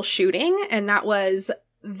initial shooting, and that was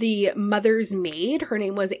the mother's maid. Her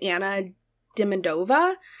name was Anna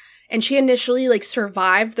Demidova, and she initially, like,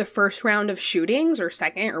 survived the first round of shootings, or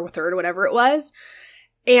second or third, whatever it was,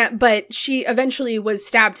 but she eventually was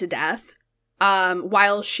stabbed to death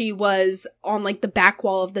while she was on, like, the back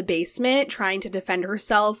wall of the basement trying to defend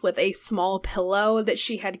herself with a small pillow that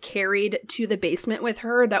she had carried to the basement with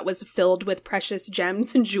her that was filled with precious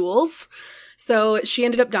gems and jewels. So she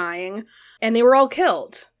ended up dying, and they were all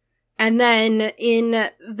killed. And then in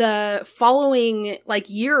the following,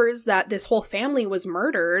 like, years that this whole family was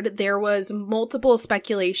murdered, there was multiple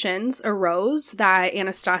speculations arose that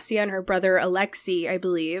Anastasia and her brother Alexei, I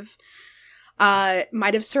believe,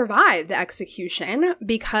 might have survived the execution,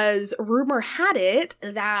 because rumor had it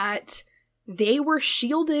that they were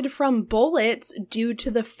shielded from bullets due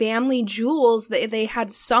to the family jewels that they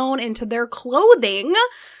had sewn into their clothing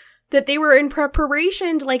that they were in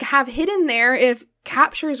preparation to, like, have hidden there if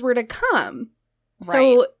captures were to come. Right.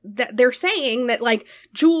 So they're saying that, like,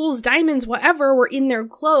 jewels, diamonds, whatever were in their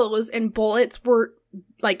clothes, and bullets were,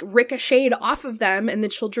 like, ricocheted off of them, and the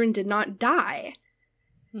children did not die.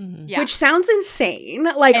 Mm-hmm. Yeah. Which sounds insane.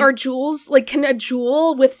 Like, are jewels, like, can a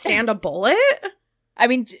jewel withstand a bullet? I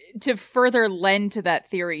mean, to further lend to that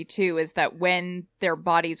theory, too, is that when their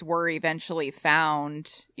bodies were eventually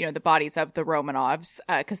found, you know, the bodies of the Romanovs,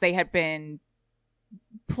 because they had been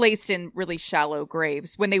placed in really shallow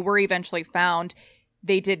graves, when they were eventually found,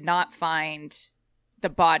 they did not find the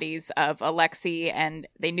bodies of Alexei, and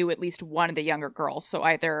they knew at least one of the younger girls, so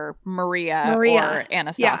either Maria. Or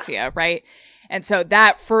Anastasia, right? And so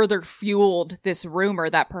that further fueled this rumor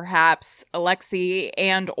that perhaps Alexei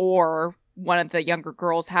and or one of the younger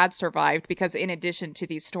girls had survived, because in addition to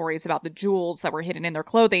these stories about the jewels that were hidden in their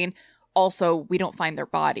clothing, also we don't find their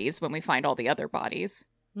bodies when we find all the other bodies.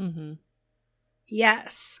 Mm-hmm.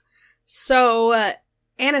 Yes. So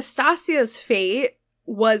Anastasia's fate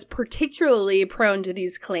was particularly prone to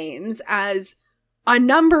these claims, as a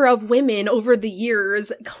number of women over the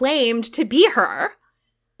years claimed to be her.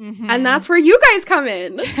 Mm-hmm. And that's where you guys come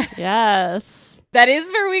in. Yes. That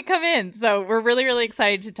is where we come in. So we're really, really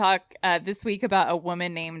excited to talk this week about a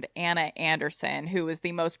woman named Anna Anderson, who was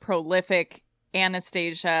the most prolific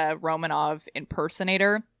Anastasia Romanov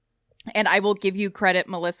impersonator. And I will give you credit,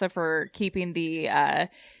 Melissa, for keeping the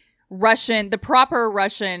proper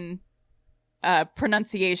Russian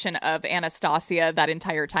pronunciation of Anastasia that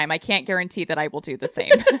entire time. I can't guarantee that I will do the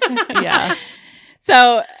same. Yeah.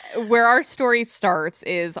 So where our story starts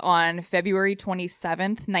is on February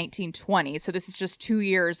 27th, 1920. So this is just 2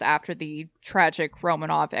 years after the tragic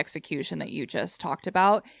Romanov execution that you just talked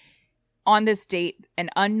about. On this date,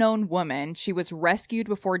 an unknown woman, she was rescued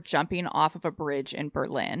before jumping off of a bridge in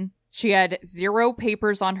Berlin. She had 0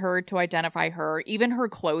 papers on her to identify her. Even her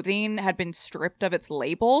clothing had been stripped of its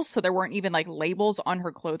labels, so there weren't even, like, labels on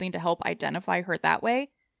her clothing to help identify her that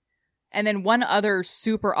way. And then one other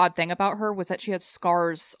super odd thing about her was that she had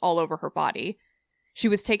scars all over her body. She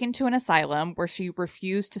was taken to an asylum where she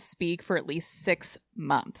refused to speak for at least 6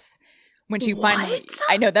 months. When she finally,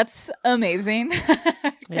 I know, that's amazing.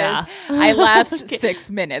 Yeah. I last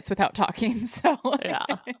 6 minutes without talking. So yeah.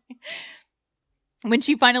 When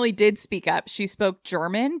she finally did speak up, she spoke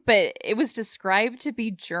German, but it was described to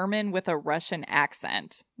be German with a Russian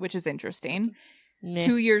accent, which is interesting. Meh.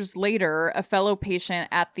 2 years later, a fellow patient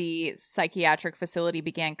at the psychiatric facility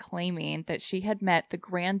began claiming that she had met the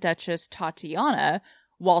Grand Duchess Tatiana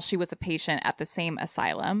while she was a patient at the same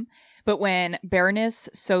asylum. But when Baroness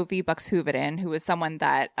Sophie Buxhoeveden, who was someone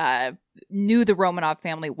that knew the Romanov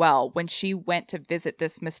family well, when she went to visit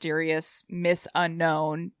this mysterious Miss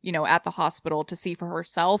Unknown, you know, at the hospital to see for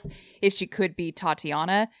herself if she could be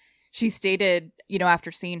Tatiana, she stated, you know,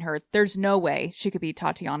 after seeing her, there's no way she could be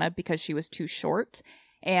Tatiana because she was too short.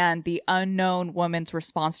 And the unknown woman's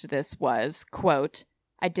response to this was, quote,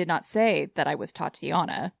 "I did not say that I was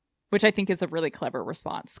Tatiana," which I think is a really clever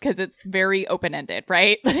response because it's very open-ended,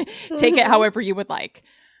 right? Take it however you would like.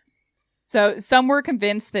 So some were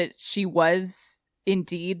convinced that she was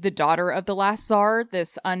indeed the daughter of the last Tsar,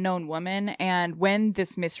 this unknown woman. And when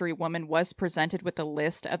this mystery woman was presented with a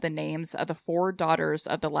list of the names of the 4 daughters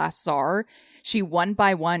of the last Tsar, she one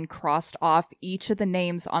by one crossed off each of the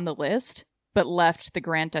names on the list, but left the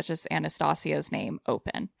Grand Duchess Anastasia's name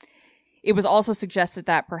open. It was also suggested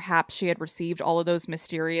that perhaps she had received all of those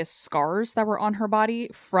mysterious scars that were on her body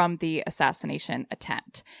from the assassination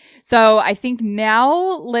attempt. So I think now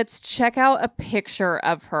let's check out a picture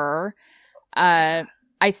of her. I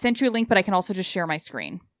sent you a link, but I can also just share my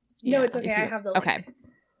screen. No, it's okay. I have the link. Okay.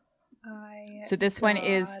 So this one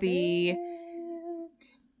is the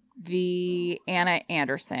Anna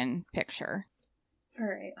Anderson picture. All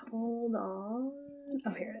right, hold on.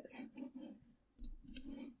 Oh, here it is.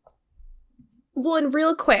 Well, and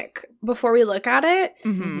real quick, before we look at it,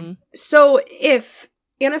 so if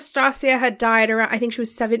Anastasia had died around, I think she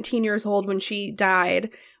was 17 years old when she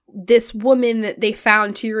died, this woman that they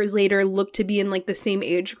found 2 years later looked to be in like the same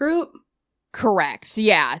age group? Correct.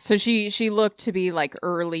 Yeah. So she looked to be like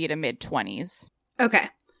early to mid 20s. Okay.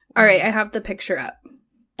 All right. I have the picture up.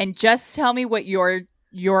 And just tell me what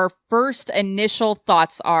your first initial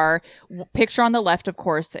thoughts are. Picture on the left, of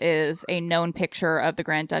course, is a known picture of the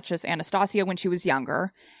Grand Duchess Anastasia when she was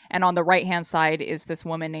younger. And on the right-hand side is this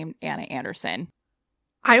woman named Anna Anderson.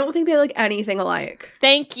 I don't think they look anything alike.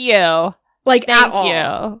 Thank you. Like, Thank at all.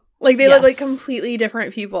 you. Like, they look like completely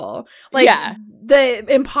different people. Like, Yeah.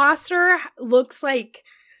 The imposter looks like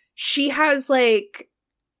she has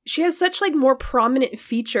such, like, more prominent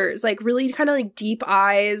features. Like, really kind of, like, deep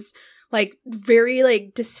eyes. Like, very,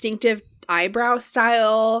 like, distinctive eyebrow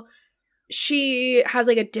style. She has,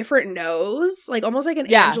 like, a different nose. Like, almost like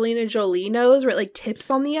an Angelina Jolie nose where it, like, tips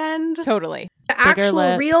on the end. Totally. The Bigger actual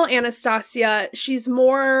lips. real Anastasia, she's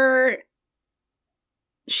more...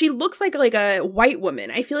 She looks like a white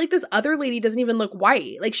woman. I feel like this other lady doesn't even look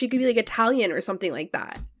white. Like, she could be, like, Italian or something like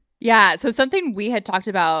that. Yeah. So something we had talked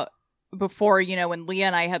about before, you know, when Leah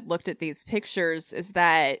and I had looked at these pictures is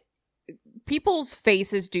that people's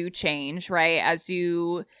faces do change, right? As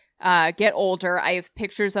you get older. I have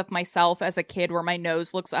pictures of myself as a kid where my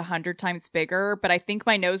nose looks 100 times bigger, but I think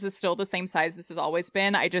my nose is still the same size this has always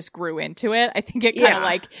been. I just grew into it. I think it kind of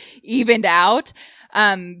like evened out.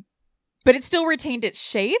 But it still retained its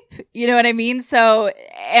shape. You know what I mean? So,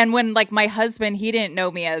 and when like my husband, he didn't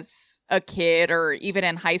know me as a kid or even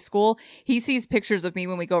in high school, he sees pictures of me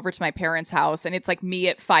when we go over to my parents' house and it's like me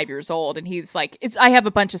at 5 years old. And he's like, I have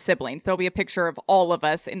a bunch of siblings. There'll be a picture of all of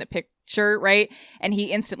us in the picture. Right. And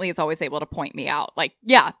he instantly is always able to point me out. Like,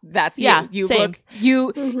 yeah, that's you. You same. look,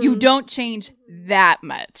 you don't change that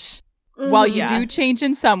much. While you do change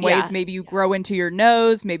in some ways, maybe you grow into your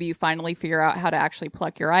nose, maybe you finally figure out how to actually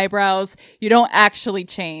pluck your eyebrows. You don't actually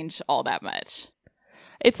change all that much.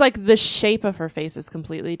 It's like the shape of her face is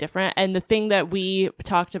completely different. And the thing that we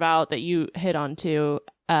talked about that you hit on too,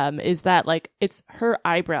 is that like it's her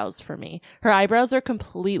eyebrows for me. Her eyebrows are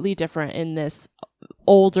completely different in this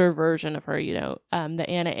older version of her, you know, the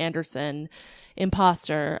Anna Anderson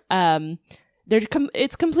imposter.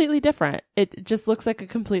 It's completely different. It just looks like a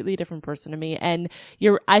completely different person to me. And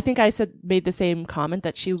I think I made the same comment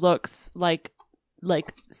that she looks like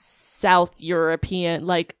South European,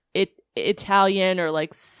 like Italian or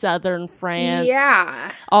like Southern France.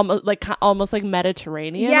 Yeah. Almost like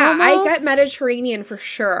Mediterranean. Yeah, almost. I get Mediterranean for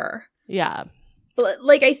sure. Yeah.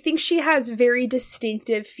 Like, I think she has very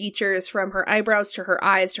distinctive features from her eyebrows to her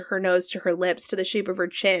eyes to her nose to her lips to the shape of her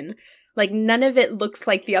chin. Like, none of it looks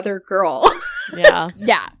like the other girl. Yeah.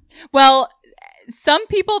 Yeah. Well, some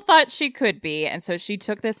people thought she could be, and so she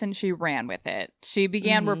took this and she ran with it. She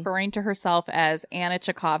began referring to herself as Anna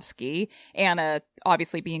Tchaikovsky, Anna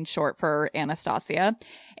obviously being short for Anastasia.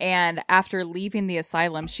 And after leaving the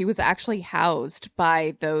asylum, she was actually housed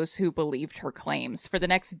by those who believed her claims. For the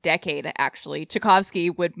next decade, actually, Tchaikovsky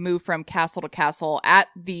would move from castle to castle at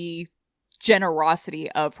the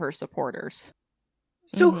generosity of her supporters.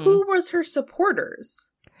 So who was her supporters?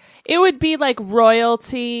 It would be like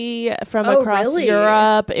royalty from across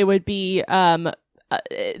Europe. It would be the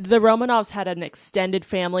Romanovs had an extended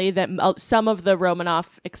family that some of the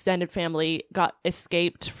Romanov extended family got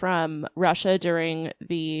escaped from Russia during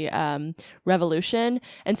the revolution,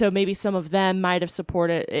 and so maybe some of them might have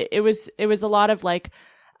supported. It was a lot of like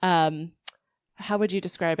how would you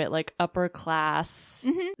describe it? Like upper class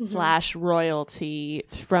 / royalty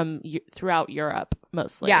from throughout Europe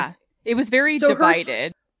mostly. Yeah, it was very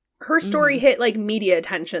divided. Her story hit like media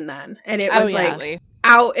attention then, and it was like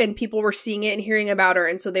out, and people were seeing it and hearing about her,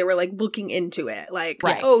 and so they were like looking into it, like,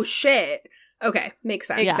 oh shit, okay, makes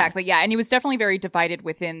sense. Exactly, yeah, and it was definitely very divided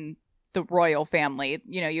within the royal family.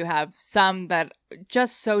 You know, you have some that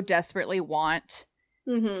just so desperately want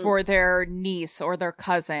for their niece or their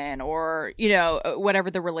cousin or, you know,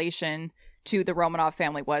 whatever the relation to the Romanov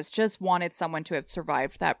family was, just wanted someone to have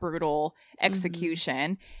survived that brutal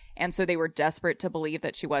execution. And so they were desperate to believe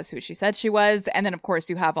that she was who she said she was. And then, of course,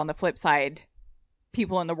 you have on the flip side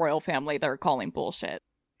people in the royal family that are calling bullshit.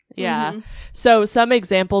 Yeah. So some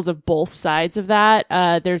examples of both sides of that.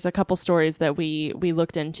 There's a couple stories that we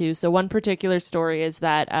looked into. So one particular story is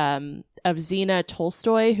that of Zina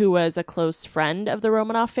Tolstoy, who was a close friend of the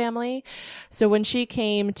Romanov family. So when she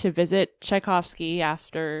came to visit Tchaikovsky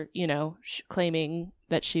after, you know, claiming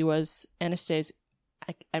that she was Anastasia.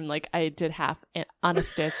 I'm like, I did half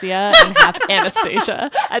Anastasia and half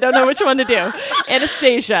Anastasia. I don't know which one to do.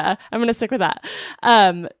 Anastasia. I'm going to stick with that.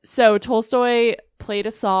 So Tolstoy played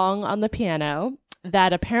a song on the piano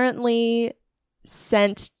that apparently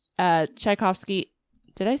sent Tchaikovsky.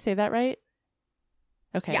 Did I say that right?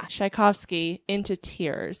 Okay. Yeah. Tchaikovsky into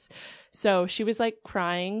tears. So she was like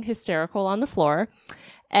crying hysterical on the floor.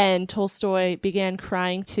 And Tolstoy began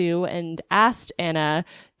crying too and asked Anna,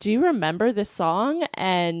 "Do you remember this song?"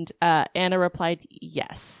 And Anna replied,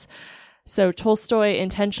 "Yes." So Tolstoy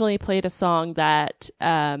intentionally played a song that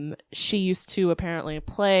she used to apparently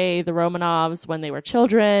play the Romanovs when they were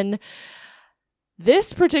children.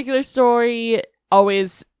 This particular story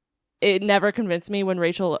it never convinced me. When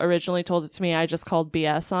Rachel originally told it to me, I just called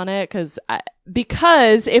BS on it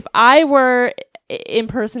because if I were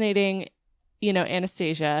impersonating, you know,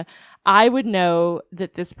 Anastasia, I would know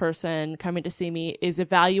that this person coming to see me is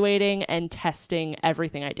evaluating and testing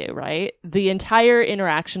everything I do, right? The entire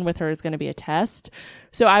interaction with her is going to be a test.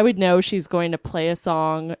 So I would know she's going to play a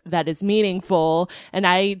song that is meaningful. And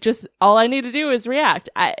all I need to do is react.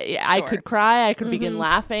 I could cry. I could begin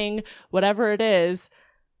laughing, whatever it is.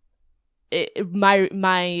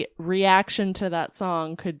 My reaction to that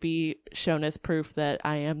song could be shown as proof that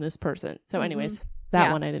I am this person. So anyways,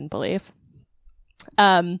 that one I didn't believe.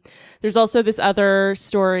 There's also this other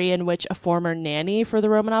story in which a former nanny for the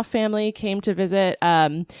Romanov family came to visit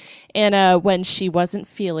Anna when she wasn't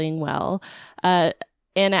feeling well.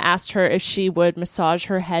 Anna asked her if she would massage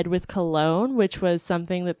her head with cologne, which was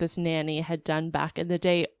something that this nanny had done back in the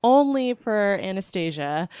day only for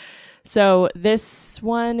Anastasia. So this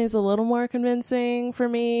one is a little more convincing for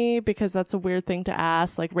me because that's a weird thing to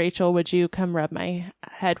ask. Like, Rachel, would you come rub my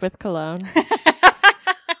head with cologne?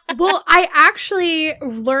 Well, I actually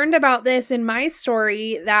learned about this in my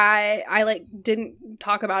story that I didn't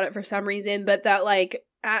talk about it for some reason, but that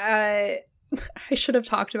I should have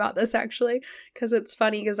talked about this actually because it's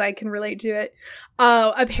funny because I can relate to it.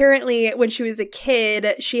 Apparently, when she was a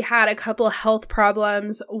kid, she had a couple health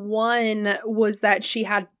problems. One was that she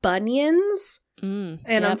had bunions, and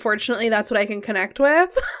unfortunately, that's what I can connect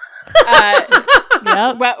with.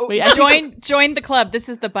 Well, join the club. This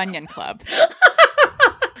is the Bunion Club.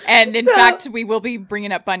 And in fact, we will be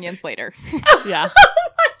bringing up bunions later. Yeah.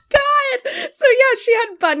 So yeah, she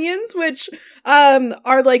had bunions, which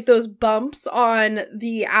are like those bumps on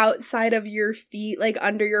the outside of your feet, like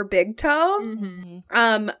under your big toe.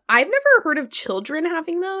 I've never heard of children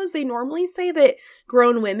having those. They normally say that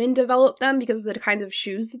grown women develop them because of the kinds of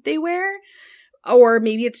shoes that they wear, or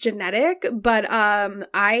maybe it's genetic. But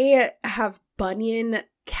I have bunion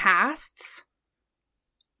casts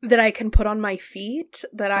that I can put on my feet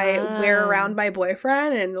that I wear around my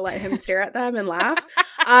boyfriend and let him stare at them and laugh.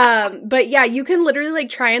 But yeah, you can literally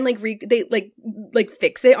try and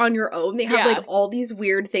fix it on your own. They have all these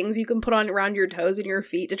weird things you can put on around your toes and your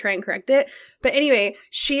feet to try and correct it. But anyway,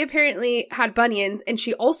 she apparently had bunions, and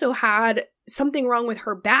she also had something wrong with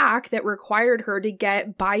her back that required her to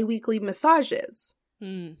get bi-weekly massages.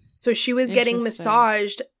 So she was getting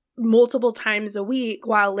massaged multiple times a week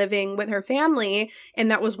while living with her family,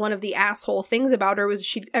 and that was one of the asshole things about her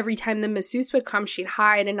was every time the masseuse would come, she'd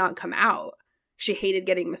hide and not come out. She hated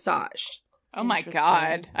getting massaged. Oh my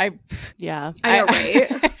God. I know,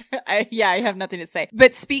 right? I have nothing to say.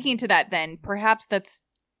 But speaking to that, then perhaps that's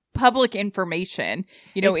public information.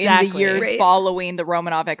 You know, in the years following the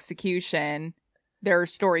Romanov execution, there are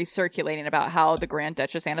stories circulating about how the Grand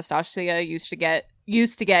Duchess Anastasia used to get,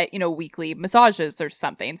 you know, weekly massages or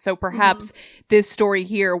something. So perhaps this story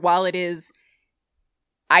here, while it is,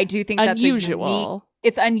 I do think unusual.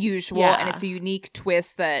 It's unusual, and it's a unique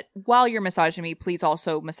twist that while you're massaging me, please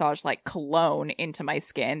also massage like cologne into my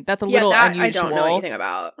skin. That's a little unusual. I don't know anything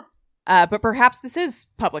about. But perhaps this is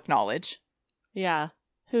public knowledge. Yeah,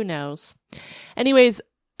 who knows? Anyways,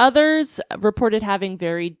 others reported having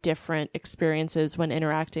very different experiences when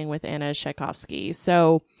interacting with Anna Tchaikovsky.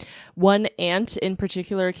 So one aunt in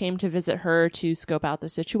particular came to visit her to scope out the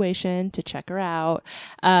situation, to check her out.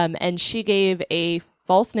 And she gave a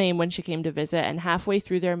false name when she came to visit, and halfway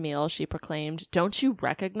through their meal, she proclaimed, "Don't you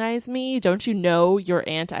recognize me? Don't you know your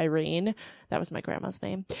Aunt Irene?" That was my grandma's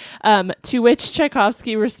name. To which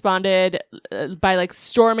Tchaikovsky responded by like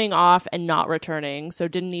storming off and not returning. So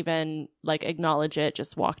didn't even like acknowledge it,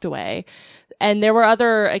 just walked away. And there were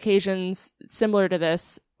other occasions similar to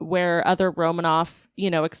this where other Romanov,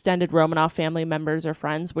 extended Romanov family members or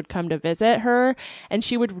friends would come to visit her, and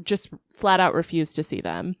she would just flat out refuse to see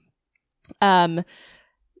them.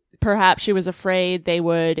 Perhaps she was afraid they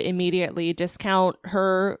would immediately discount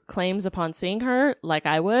her claims upon seeing her, like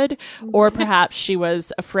I would, or perhaps she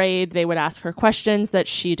was afraid they would ask her questions that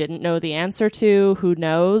she didn't know the answer to. Who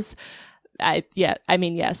knows?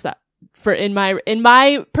 Yes, that for in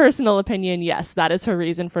my personal opinion, yes, that is her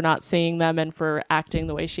reason for not seeing them and for acting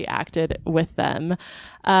the way she acted with them.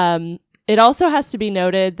 It also has to be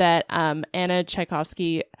noted that Anna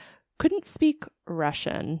Tchaikovsky couldn't speak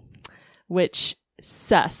Russian, which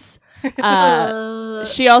sus.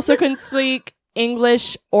 She also couldn't speak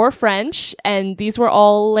English or French, and these were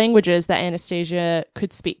all languages that Anastasia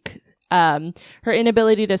could speak. Her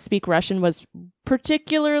inability to speak Russian was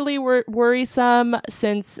particularly worrisome,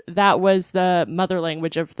 since that was the mother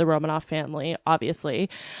language of the Romanov family, obviously.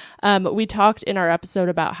 We talked in our episode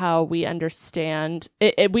about how we understand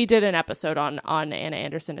we did an episode on Anna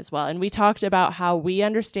Anderson as well, and we talked about how we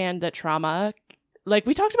understand that trauma. Like,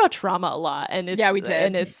 we talked about trauma a lot, and we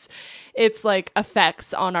did. And it's like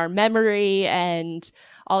effects on our memory and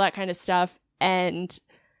all that kind of stuff, and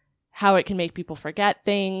how it can make people forget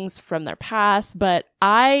things from their past. But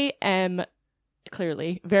I am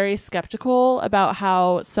clearly very skeptical about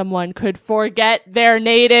how someone could forget their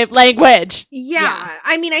native language. Yeah.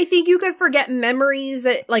 I mean, I think you could forget memories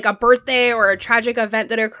that, like, a birthday or a tragic event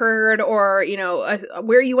that occurred, or,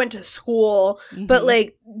 where you went to school. Mm-hmm. But,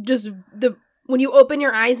 like, just when you open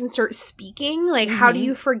your eyes and start speaking, like, how do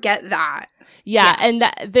you forget that? Yeah. And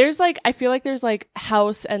there's, like, I feel like there's, like,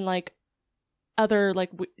 House and, like, other,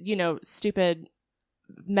 like, stupid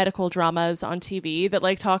medical dramas on TV that,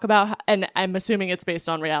 like, talk about, and I'm assuming it's based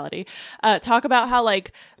on reality, talk about how,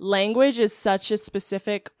 like, language is such a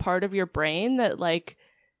specific part of your brain that, like,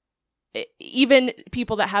 even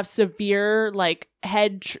people that have severe, like,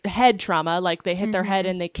 head trauma, like, they hit their head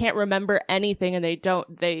and they can't remember anything, and they don't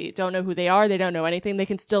know who they are, they don't know anything, they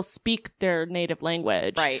can still speak their native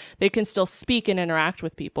language. Right. They can still speak and interact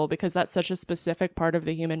with people because that's such a specific part of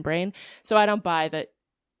the human brain. So I don't buy that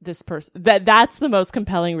this person, that's the most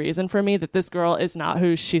compelling reason for me that this girl is not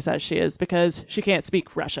who she says she is, because she can't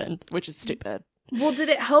speak Russian, which is stupid. Well, did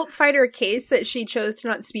it help fight her case that she chose to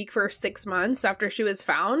not speak for 6 months after she was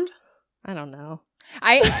found? I don't know.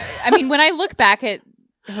 I mean, when I look back at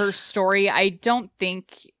her story, I don't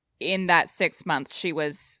think in that 6 months she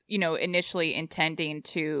was, initially intending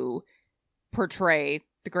to portray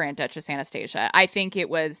the Grand Duchess Anastasia. I think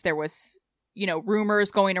there was,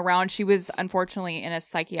 rumors going around. She was unfortunately in a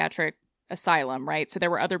psychiatric asylum, right? So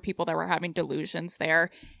there were other people that were having delusions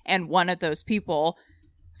there. And one of those people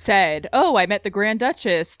said, "Oh, I met the Grand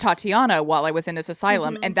Duchess Tatiana while I was in this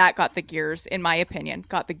asylum." And that got the gears, in my opinion,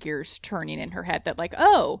 turning in her head that, like,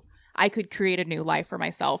 oh, I could create a new life for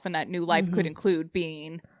myself. And that new life could include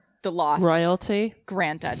being the lost royalty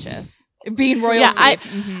Grand Duchess. Being royalty.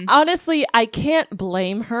 Yeah, honestly, I can't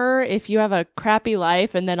blame her if you have a crappy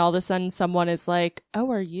life and then all of a sudden someone is like, "Oh,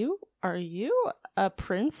 are you a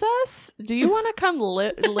princess? Do you want to come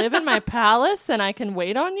live in my palace and I can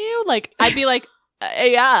wait on you?" Like, I'd be like,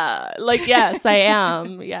 yeah, like, yes, I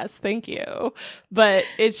am. Yes, thank you. But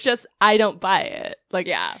it's just, I don't buy it. Like,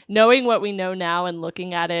 knowing what we know now and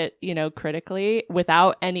looking at it, critically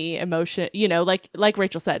without any emotion, like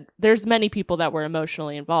Rachel said, there's many people that were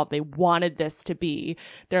emotionally involved. They wanted this to be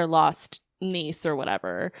their lost niece or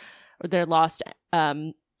whatever, or their lost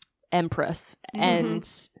empress. And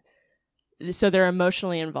so they're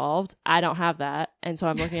emotionally involved. I don't have that. And so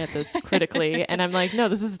I'm looking at this critically and I'm like, no,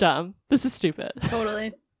 this is dumb. This is stupid.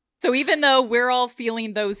 Totally. So even though we're all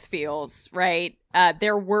feeling those feels, right,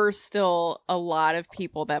 there were still a lot of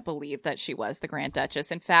people that believed that she was the Grand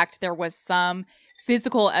Duchess. In fact, there was some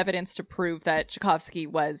physical evidence to prove that Tchaikovsky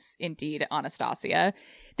was indeed Anastasia.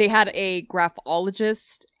 They had a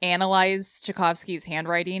graphologist analyze Tchaikovsky's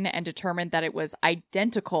handwriting and determined that it was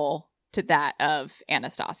identical to that of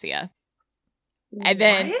Anastasia. And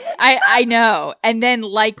then I know. And then,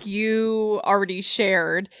 like you already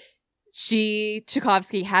shared,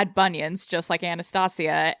 Tchaikovsky had bunions just like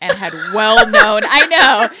Anastasia and had well-known, I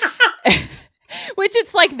know, which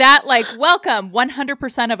it's like that, like, welcome,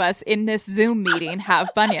 100% of us in this Zoom meeting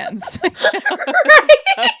have bunions. So,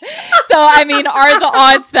 I mean, are the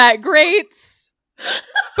odds that great?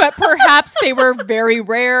 But Perhaps they were very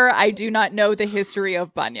rare. I do not know the history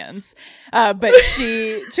of bunions. But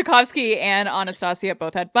Tchaikovsky and Anastasia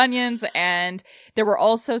both had bunions, and there were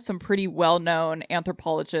also some pretty well-known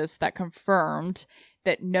anthropologists that confirmed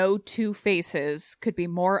that no two faces could be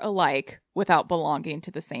more alike without belonging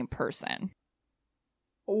to the same person.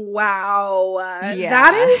 Wow. Yeah.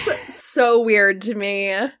 That is so weird to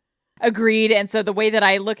me. Agreed. And so the way that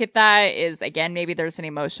I look at that is, again, maybe there's an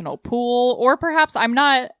emotional pull, or perhaps I'm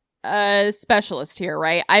not a specialist here,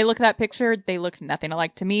 right? I look at that picture, they look nothing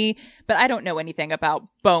alike to me, but I don't know anything about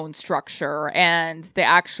bone structure and the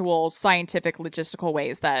actual scientific logistical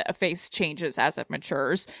ways that a face changes as it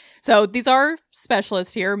matures. So these are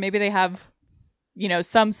specialists here. Maybe they have,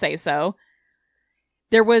 some say so.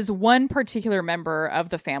 There was one particular member of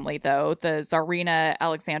the family, though, the Tsarina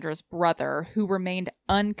Alexandra's brother, who remained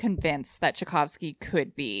unconvinced that Tchaikovsky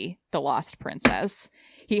could be the lost princess.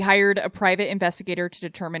 He hired a private investigator to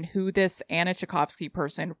determine who this Anna Tchaikovsky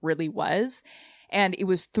person really was. And it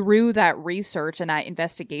was through that research and that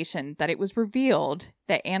investigation that it was revealed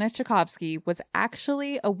that Anna Tchaikovsky was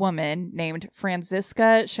actually a woman named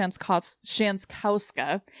Franziska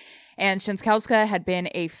Szankowska. And Szankowska had been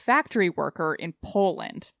a factory worker in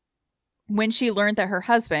Poland. When she learned that her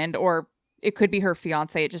husband, or it could be her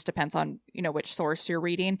fiance, it just depends on, which source you're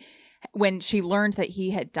reading. When she learned that he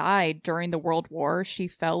had died during the World War, she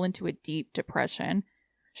fell into a deep depression.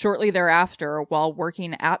 Shortly thereafter, while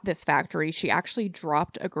working at this factory, she actually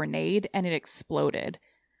dropped a grenade and it exploded.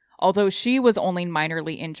 Although she was only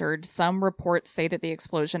minorly injured, some reports say that the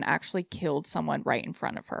explosion actually killed someone right in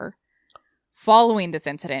front of her. Following this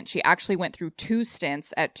incident, she actually went through 2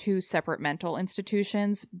 stints at 2 separate mental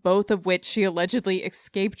institutions, both of which she allegedly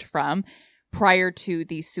escaped from prior to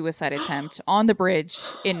the suicide attempt on the bridge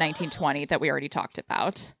in 1920 that we already talked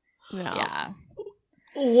about. Yeah.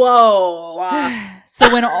 Whoa.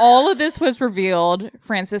 So when all of this was revealed,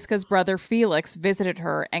 Franziska's brother Felix visited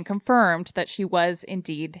her and confirmed that she was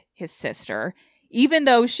indeed his sister, even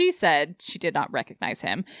though she said she did not recognize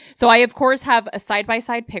him. So I, of course, have a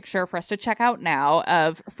side-by-side picture for us to check out now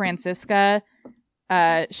of Franziska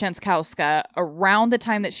Szankowska around the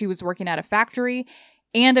time that she was working at a factory,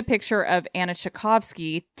 and a picture of Anna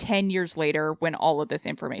Tchaikovsky 10 years later when all of this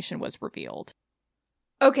information was revealed.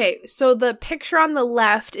 Okay, so the picture on the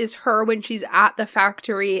left is her when she's at the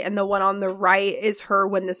factory, and the one on the right is her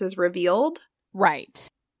when this is revealed? Right.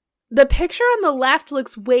 The picture on the left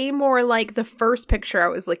looks way more like the first picture I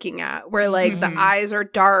was looking at, where, the eyes are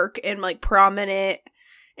dark and, prominent,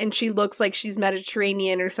 and she looks like she's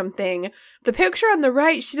Mediterranean or something. The picture on the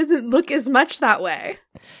right, she doesn't look as much that way.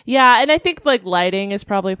 Yeah, and I think, lighting is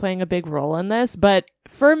probably playing a big role in this, but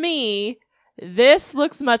for me, this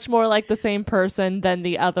looks much more like the same person than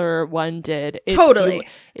the other one did. Totally.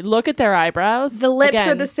 Look at their eyebrows. The lips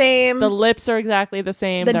are the same. The lips are exactly the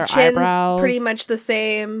same. The their chin's eyebrows pretty much the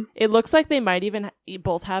same. It looks like they might even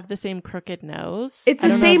both have the same crooked nose. It's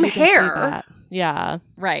the same hair. Yeah.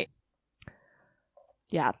 Right.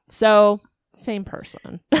 Yeah. So, same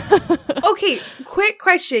person. Okay, quick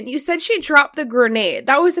question. You said she dropped the grenade.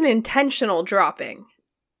 That was an intentional dropping.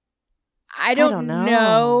 I don't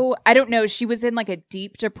know. I don't know. She was in a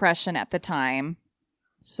deep depression at the time.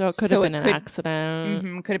 So it could have been an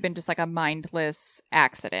accident. Could have been just a mindless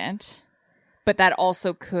accident. But that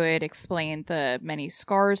also could explain the many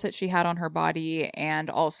scars that she had on her body, and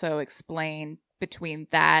also explain between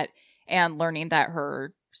that and learning that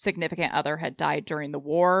her significant other had died during the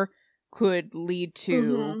war could lead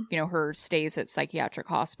to, her stays at psychiatric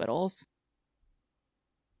hospitals.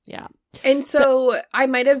 Yeah. And so I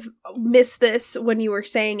might have missed this when you were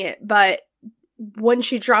saying it, but when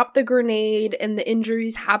she dropped the grenade and the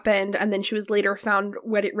injuries happened, and then she was later found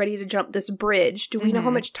ready to jump this bridge, do we know how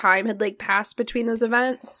much time had passed between those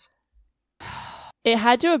events? It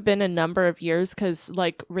had to have been a number of years because,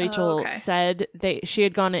 Rachel said, she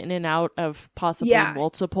had gone in and out of possibly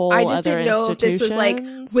multiple other institutions. I just didn't know if this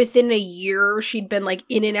was within a year she'd been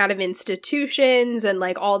in and out of institutions, and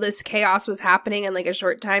all this chaos was happening in a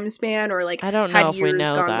short time span, or I don't know had if years we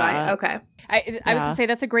know gone that. by. Okay, I was gonna say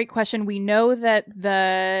that's a great question. We know that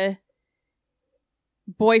the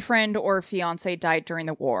boyfriend or fiance died during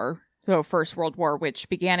the war, so First World War, which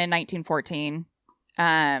began in 1914.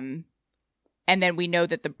 And then we know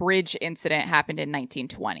that the bridge incident happened in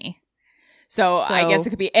 1920. So I guess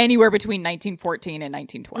it could be anywhere between 1914 and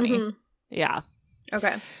 1920. Mm-hmm. Yeah.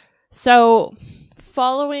 Okay. So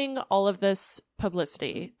following all of this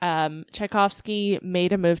publicity, Tchaikovsky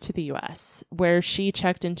made a move to the U.S., where she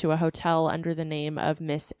checked into a hotel under the name of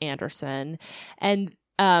Miss Anderson. And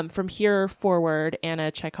from here forward,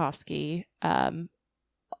 Anna Tchaikovsky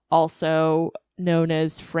also known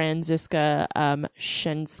as Franziska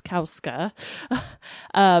Szenskowska,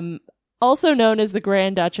 also known as the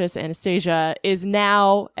Grand Duchess Anastasia, is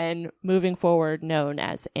now and moving forward known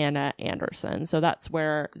as Anna Anderson. So that's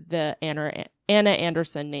where the Anna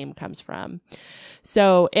Anderson name comes from.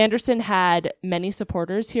 So Anderson had many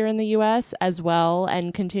supporters here in the U.S. as well,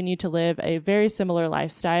 and continued to live a very similar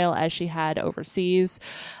lifestyle as she had overseas,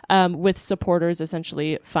 with supporters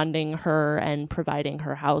essentially funding her and providing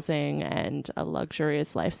her housing and a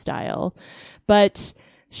luxurious lifestyle. But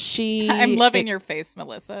I'm loving your face,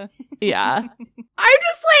 Melissa. Yeah. I'm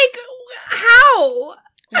just like, how?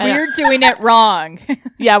 We're doing it wrong.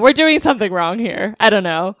 Yeah, we're doing something wrong here. I don't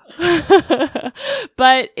know.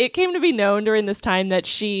 But it came to be known during this time that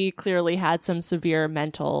she clearly had some severe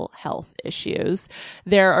mental health issues.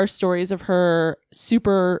 There are stories of her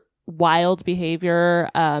super wild behavior,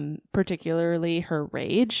 particularly her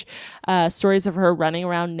rage, stories of her running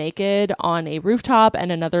around naked on a rooftop, and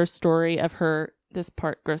another story of her, this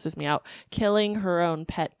part grosses me out, killing her own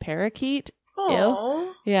pet parakeet.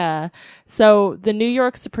 Ew. Yeah. So the New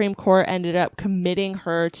York Supreme Court ended up committing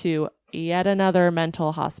her to yet another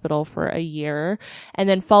mental hospital for a year. And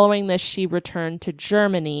then following this, she returned to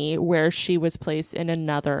Germany, where she was placed in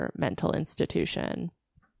another mental institution.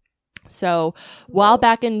 So while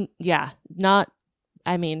back in, I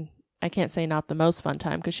can't say not the most fun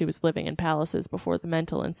time because she was living in palaces before the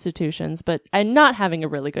mental institutions, but I'm not having a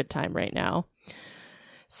really good time right now.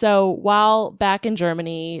 So while back in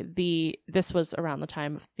Germany, this was around the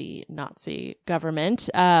time of the Nazi government,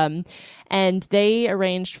 and they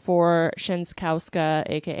arranged for Szenskowska,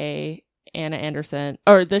 aka Anna Anderson,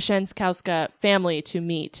 or the Szenskowska family, to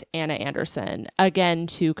meet Anna Anderson, again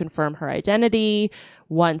to confirm her identity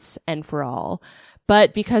once and for all.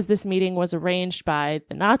 But because this meeting was arranged by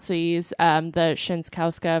the Nazis, the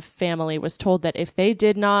Szenskowska family was told that if they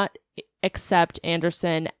did not accept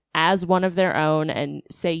Anderson as one of their own and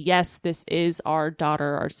say, yes, this is our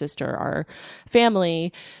daughter, our sister, our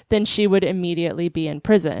family, then she would immediately be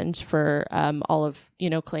imprisoned for all of,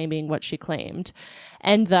 claiming what she claimed.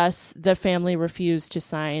 And thus, the family refused to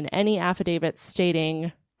sign any affidavits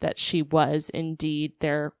stating that she was indeed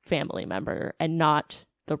their family member and not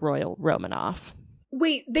the royal Romanov.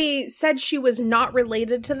 Wait, they said she was not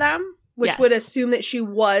related to them, which Yes. would assume that she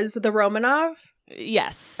was the Romanov?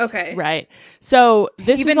 Yes. Okay. Right. So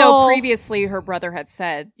this Even is though all, previously her brother had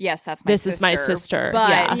said, yes, that's my this sister. is my sister. But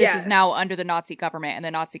Yeah. this Yes. is now under the Nazi government, and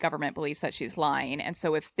the Nazi government believes that she's lying. And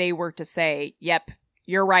so if they were to say, yep,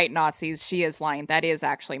 you're right, Nazis, she is lying, that is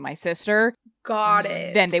actually my sister, Got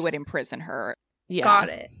it. then they would imprison her. Yeah. Got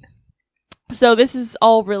it. So this is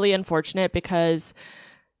all really unfortunate because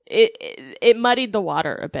it muddied the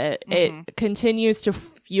water a bit. Mhm. It continues to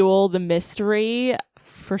fuel the mystery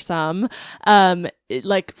for some.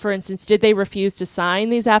 Like, for instance, did they refuse to sign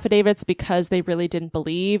these affidavits because they really didn't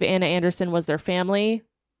believe Anna Anderson was their family?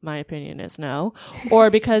 My opinion is no. Or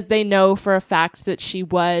because they know for a fact that she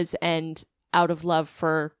was, and out of love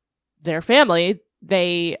for their family,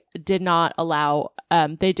 they did not allow,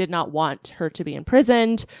 they did not want her to be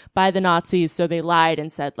imprisoned by the Nazis. So they lied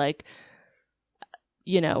and said, like,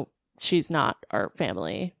 she's not our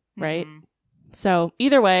family, right? Mhm. So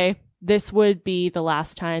either way, this would be the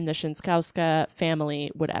last time the Szenskowska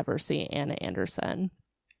family would ever see Anna Anderson.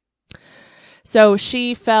 So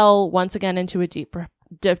she fell once again into a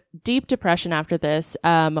deep depression after this,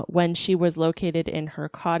 when she was located in her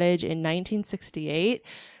cottage in 1968.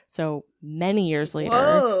 So many years later.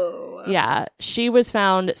 Whoa. Yeah, she was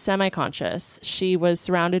found semi-conscious. She was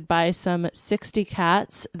surrounded by some 60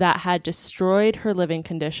 cats that had destroyed her living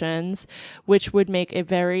conditions, which would make a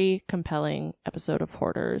very compelling episode of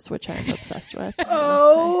Hoarders, which I'm obsessed with.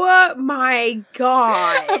 Oh my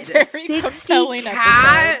god. A very 60 compelling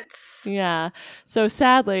cats? Yeah. So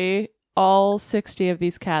sadly, all 60 of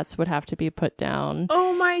these cats would have to be put down.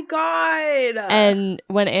 Oh my god. And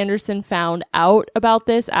when Anderson found out about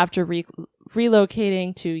this after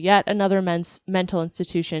relocating to yet another mental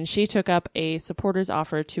institution, she took up a supporter's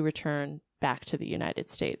offer to return back to the United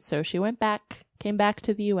States. So she came back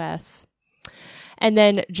to the U.S. And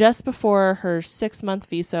then just before her 6-month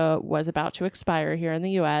visa was about to expire here in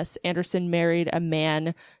the U.S., Anderson married a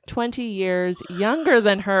man 20 years younger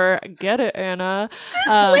than her. Get it, Anna.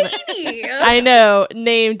 Lady. I know,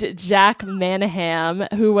 named Jack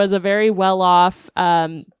Manaham, who was a very well-off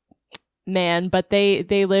man, but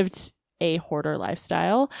they lived a hoarder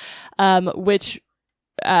lifestyle, which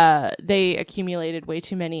they accumulated way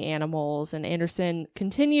too many animals, and Anderson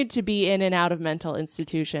continued to be in and out of mental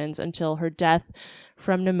institutions until her death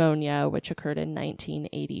from pneumonia, which occurred in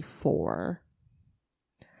 1984.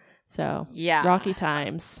 So, Yeah. rocky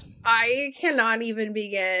times. I cannot even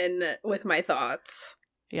begin with my thoughts.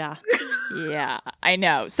 Yeah. Yeah, I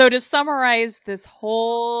know. So to summarize this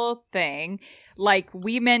whole thing, like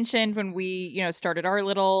we mentioned when we, started our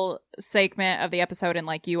little segment of the episode, and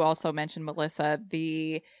like you also mentioned, Melissa,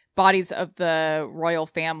 the bodies of the royal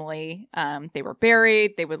family, they were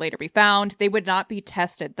buried. They would later be found. They would not be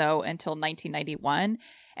tested, though, until 1991.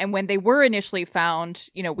 And when they were initially found,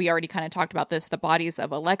 we already kind of talked about this, the bodies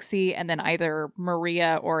of Alexei and then either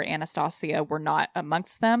Maria or Anastasia were not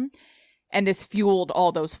amongst them. And this fueled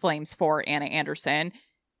all those flames for Anna Anderson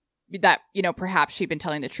that, perhaps she'd been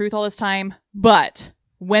telling the truth all this time. But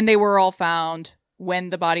when they were all found, when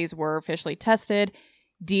the bodies were officially tested,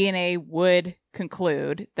 DNA would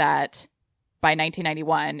conclude that by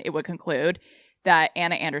 1991, it would conclude that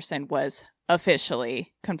Anna Anderson was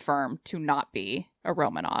officially confirmed to not be a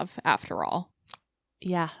Romanov after all.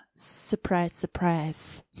 Yeah. Surprise,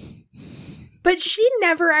 surprise. But she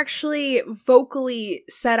never actually vocally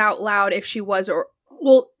said out loud if she was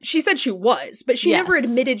she said she was, but she never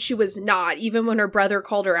admitted she was not, even when her brother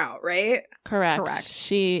called her out, right? Correct.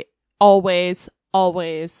 She always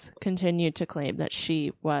continued to claim that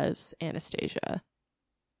she was Anastasia.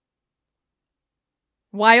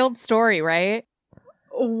 Wild story, right?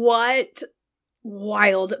 What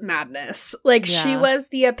wild madness. Like, she was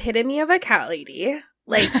the epitome of a cat lady.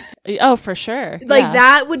 Like, oh, for sure. Like,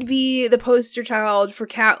 that would be the poster child for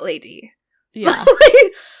cat lady. Yeah.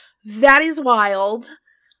 Like, that is wild.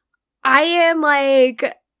 I am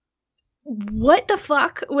like, what the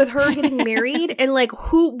fuck with her getting married? And like,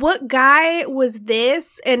 what guy was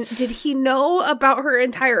this? And did he know about her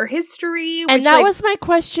entire history? And that was my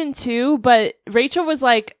question too. But Rachel was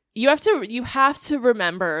like, you have to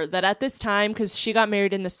remember that at this time, because she got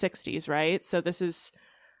married in the 60s, right? So this is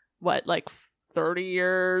what, like 30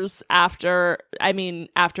 years after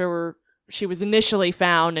she was initially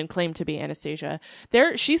found and claimed to be Anastasia.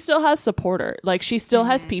 She still has supporter. Like, she still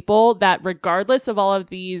has people that, regardless of all of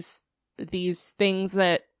these things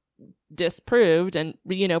that disproved and,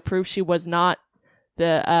 proved she was not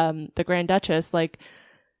the Grand Duchess, like,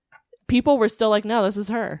 people were still like, no, this is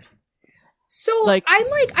her. So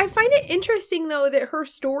I find it interesting though that her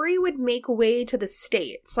story would make way to the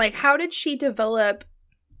States. Like, how did she develop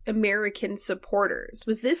American supporters?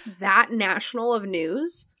 Was this that national of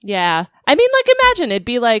news? Yeah. I mean, like, imagine it'd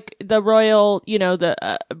be like the royal,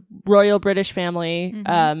 the royal British family.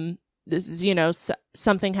 This is,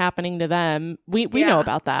 something happening to them. We know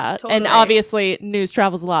about that. Totally. And obviously news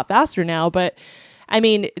travels a lot faster now, but I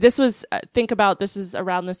mean, this is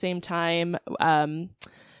around the same time,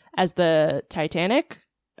 as the Titanic.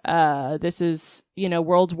 This is,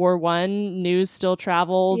 World War I. News still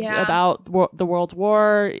traveled about the World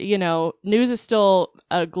War. News is still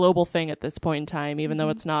a global thing at this point in time, even though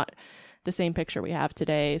it's not the same picture we have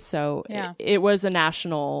today. So it was a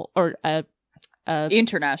national or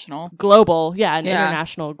international, global,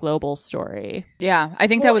 international global story. Yeah, I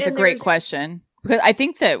think that was a great question, because I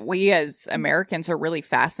think that we as Americans are really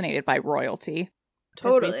fascinated by royalty.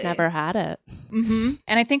 Totally. We've never had it. And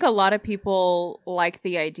I think a lot of people like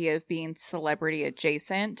the idea of being celebrity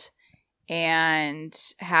adjacent and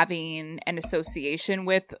having an association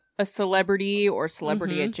with a celebrity or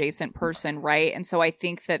celebrity adjacent person, right? And so I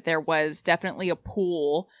think that there was definitely a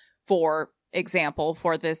pool, for example,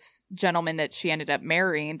 for this gentleman that she ended up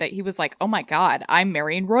marrying, that he was like, oh my God, I'm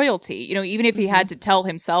marrying royalty. Even if he had to tell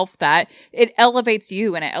himself that, it elevates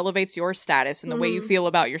you and it elevates your status and the way you feel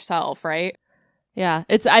about yourself, right? Yeah,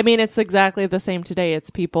 it's exactly the same today. It's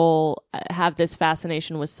people have this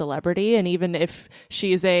fascination with celebrity. And even if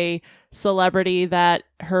she's a celebrity that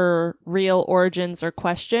her real origins are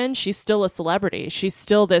questioned, she's still a celebrity. She's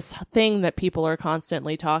still this thing that people are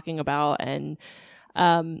constantly talking about. And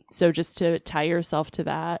so just to tie yourself to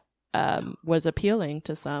that was appealing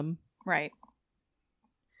to some. Right.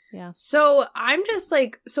 Yeah. So I'm just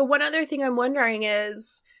like, one other thing I'm wondering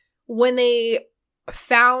is, when they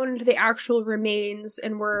found the actual remains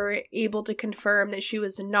and were able to confirm that she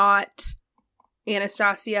was not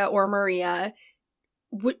Anastasia or Maria,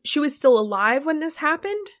 she was still alive when this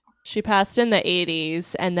happened? She passed in the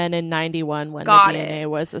 80s, and then in 91 when the DNA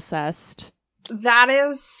was assessed. That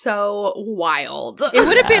is so wild. It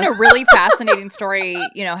would have been a really fascinating story,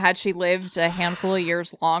 had she lived a handful of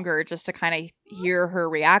years longer, just to kind of hear her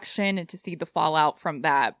reaction and to see the fallout from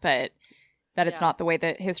that. But that it's not the way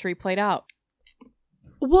that history played out.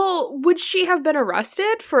 Well, would she have been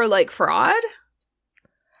arrested for, like, fraud?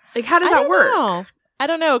 Like, how does that work? I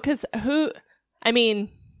don't know, because I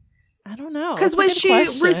don't know. Because was she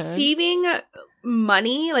receiving,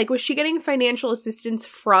 money? Like, was she getting financial assistance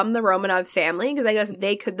from the Romanov family? Because I guess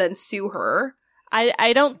they could then sue her.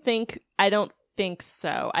 I don't think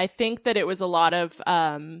so. I think that it was a lot of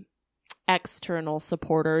external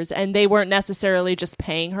supporters, and they weren't necessarily just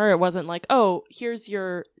paying her. It wasn't like, oh,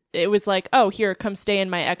 it was like, oh, here, come stay in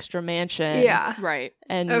my extra mansion. Yeah. Right.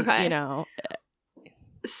 And, Okay. you know.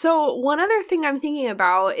 So one other thing I'm thinking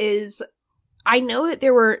about is I know that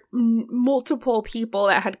there were multiple people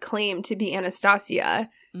that had claimed to be Anastasia.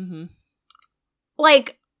 Mm-hmm.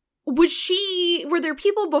 Like, were there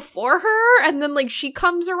people before her and then, like, she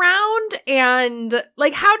comes around and,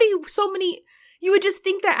 like, you would just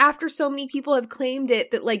think that after so many people have claimed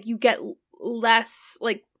it that, like, you get less,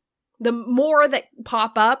 like, the more that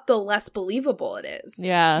pop up, the less believable it is.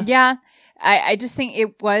 Yeah. Yeah. I just think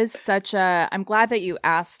it was I'm glad that you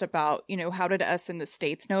asked about, you know, how did us in the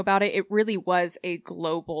States know about it? It really was a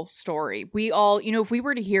global story. We all, you know, if we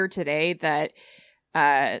were to hear today that,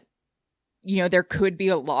 you know, there could be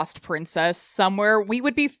a lost princess somewhere, we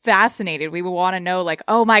would be fascinated. We would want to know, like,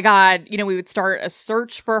 oh my God, you know, we would start a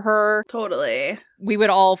search for her. Totally. We would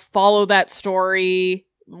all follow that story,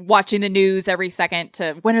 watching the news every second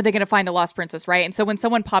to when are they going to find the lost princess, right? And so when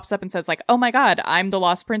someone pops up and says, like, oh my God, I'm the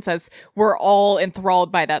lost princess, we're all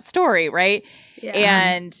enthralled by that story, right? Yeah.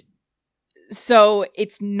 And so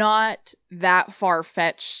it's not that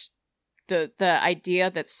far-fetched, the idea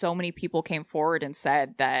that so many people came forward and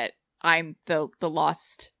said that I'm the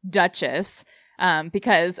lost duchess,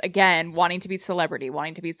 because, again, wanting to be celebrity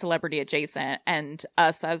adjacent, and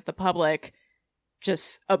us as the public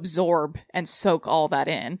just absorb and soak all that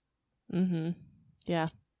in. Mm-hmm. Yeah.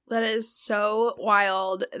 That is so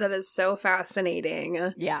wild. That is so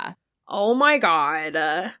fascinating. Yeah. Oh my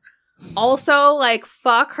God. Also, like,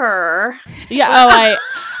 fuck her. Yeah. Oh,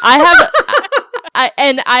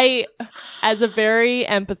 I as a very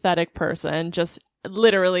empathetic person, just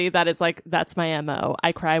literally that's my MO.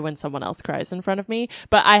 I cry when someone else cries in front of me,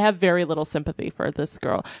 but I have very little sympathy for this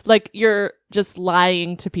girl. Like, you're just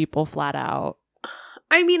lying to people flat out.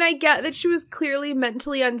 I mean, I get that she was clearly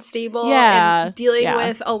mentally unstable Yeah, and dealing yeah.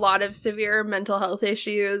 with a lot of severe mental health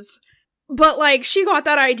issues. But, like, she got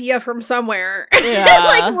that idea from somewhere Yeah. and,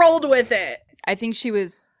 like, rolled with it. I think she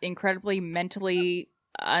was incredibly mentally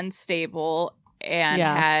unstable and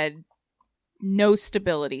Yeah. had no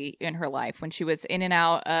stability in her life. When she was in and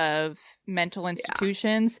out of mental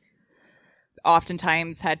institutions,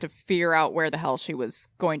 oftentimes had to figure out where the hell she was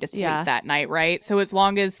going to sleep that night, right? So as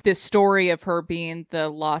long as this story of her being the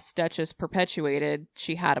lost duchess perpetuated,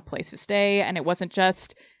 she had a place to stay, and it wasn't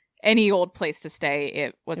just any old place to stay.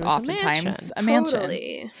 It was oftentimes a mansion.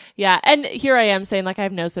 Totally. Yeah, and here I am saying, like, I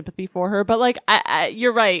have no sympathy for her, but, like,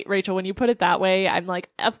 you're right, Rachel, when you put it that way, I'm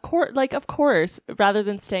like, of course, rather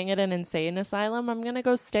than staying at an insane asylum, I'm gonna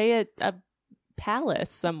go stay at a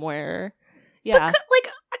palace somewhere. Yeah. But,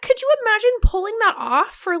 could you imagine pulling that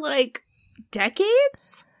off for, like,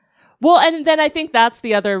 decades? Well, and then I think that's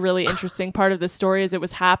the other really interesting part of the story is it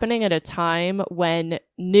was happening at a time when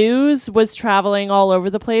news was traveling all over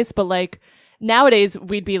the place. But, like, nowadays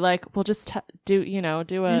we'd be like, well, just do a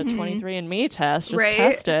 23andMe test, just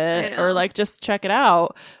test it, or, like, just check it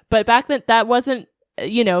out. But back then that wasn't,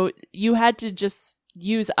 you know, you had to just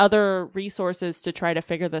use other resources to try to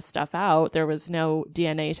figure this stuff out. There was no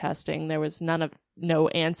DNA testing. There was no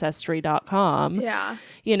Ancestry.com. Yeah.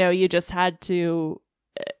 You know, you just had to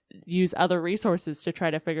use other resources to try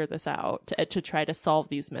to figure this out, to try to solve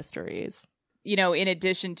these mysteries. You know, in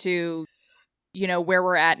addition to, you know, where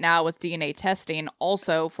we're at now with DNA testing,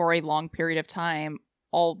 also for a long period of time,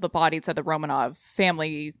 all the bodies of the Romanov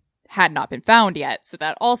family had not been found yet. So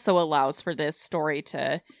that also allows for this story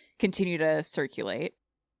to continue to circulate.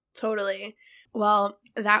 Totally. Well,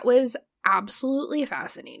 that was absolutely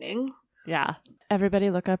fascinating. Yeah.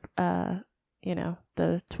 Everybody look up, you know,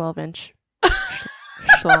 the 12-inch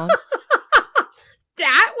schlong.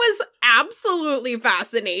 That was absolutely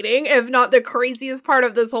fascinating, if not the craziest part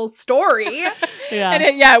of this whole story. Yeah. And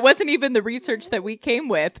it wasn't even the research that we came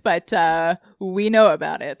with, but we know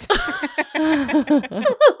about it.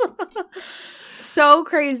 So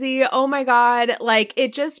crazy. Oh my God. Like,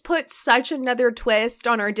 it just put such another twist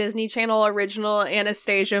on our Disney Channel original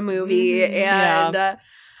Anastasia movie. And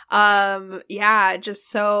just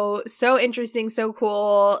so interesting, so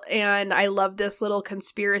cool. And I love this little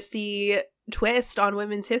conspiracy twist on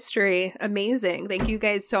women's history. Amazing. Thank you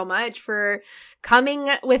guys so much for coming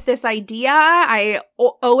with this idea. I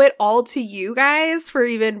owe it all to you guys for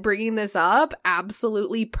even bringing this up.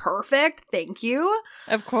 Absolutely perfect. Thank you.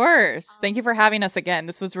 Of course. Thank you for having us again.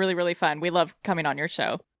 This was really, really fun. We love coming on your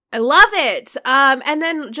show. I love it. And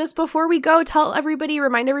then just before we go,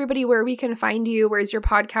 remind everybody where we can find you. Where's your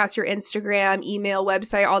podcast, your Instagram, email,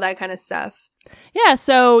 website, all that kind of stuff. Yeah,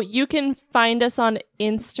 so you can find us on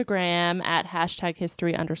Instagram at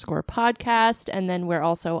 #history_podcast. And then we're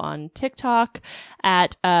also on TikTok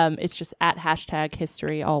at, it's just at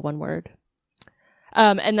 #history, all one word.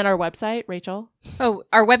 And then our website, Rachel. Oh,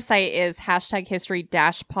 our website is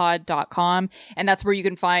 #history-pod.com. And that's where you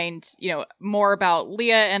can find, more about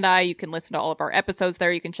Leah and I. You can listen to all of our episodes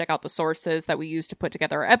there. You can check out the sources that we use to put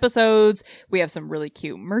together our episodes. We have some really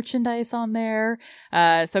cute merchandise on there.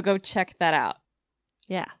 So go check that out.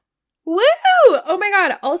 Yeah. Woo! Oh my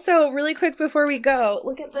God. Also, really quick before we go,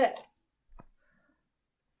 look at this.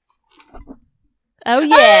 Oh,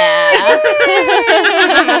 yeah.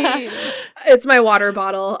 It's my water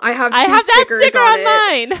bottle. I have that stickers sticker on it.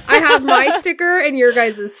 mine. I have my sticker and your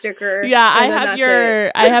guys' sticker. Yeah, I have it.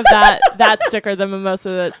 that sticker, the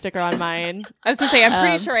mimosa sticker on mine. I was going to say, I'm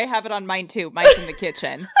pretty sure I have it on mine too. Mine's in the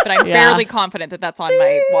kitchen, but I'm fairly confident that that's on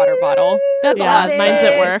my water bottle. That's awesome. Mine's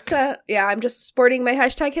at work. I'm just sporting my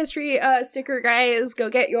 #history sticker, guys.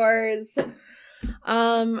 Go get yours.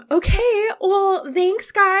 Okay, well,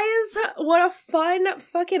 thanks guys. What a fun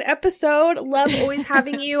fucking episode. Love always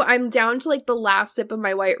having you. I'm down to like the last sip of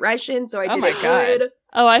my White Russian, so I did it good.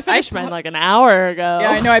 Oh, I finished mine like an hour ago. Yeah,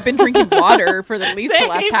 I know. I've been drinking water for at least the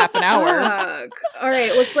last half an hour. Fuck. All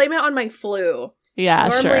right, let's blame it on my flu. Yeah,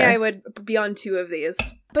 Normally sure. I would be on 2 of these.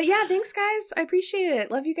 But yeah, thanks guys. I appreciate it.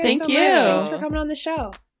 Love you guys Thank so you. much. Thanks for coming on the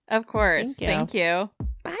show. Of course. Thank you.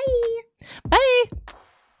 Bye. Bye.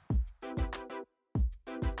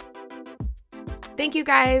 Thank you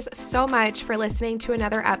guys so much for listening to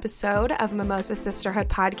another episode of Mimosa Sisterhood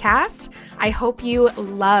Podcast. I hope you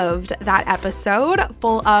loved that episode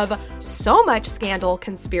full of so much scandal,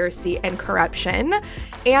 conspiracy, and corruption.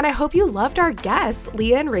 And I hope you loved our guests,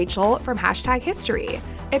 Leah and Rachel from #history.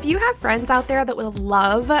 If you have friends out there that would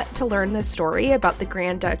love to learn this story about the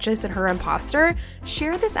Grand Duchess and her imposter,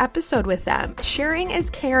 share this episode with them. Sharing is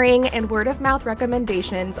caring, and word of mouth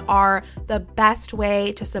recommendations are the best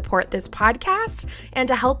way to support this podcast and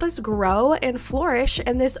to help us grow and flourish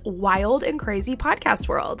in this wild and crazy podcast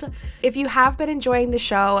world. If you have been enjoying the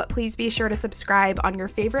show, please be sure to subscribe on your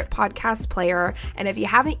favorite podcast player. And if you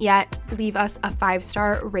haven't yet, leave us a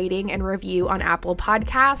 5-star rating and review on Apple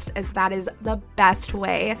Podcast, as that is the best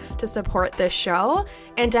way to support this show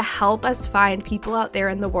and to help us find people out there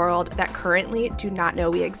in the world that currently do not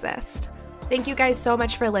know we exist. Thank you guys so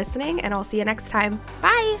much for listening, and I'll see you next time.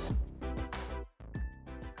 Bye!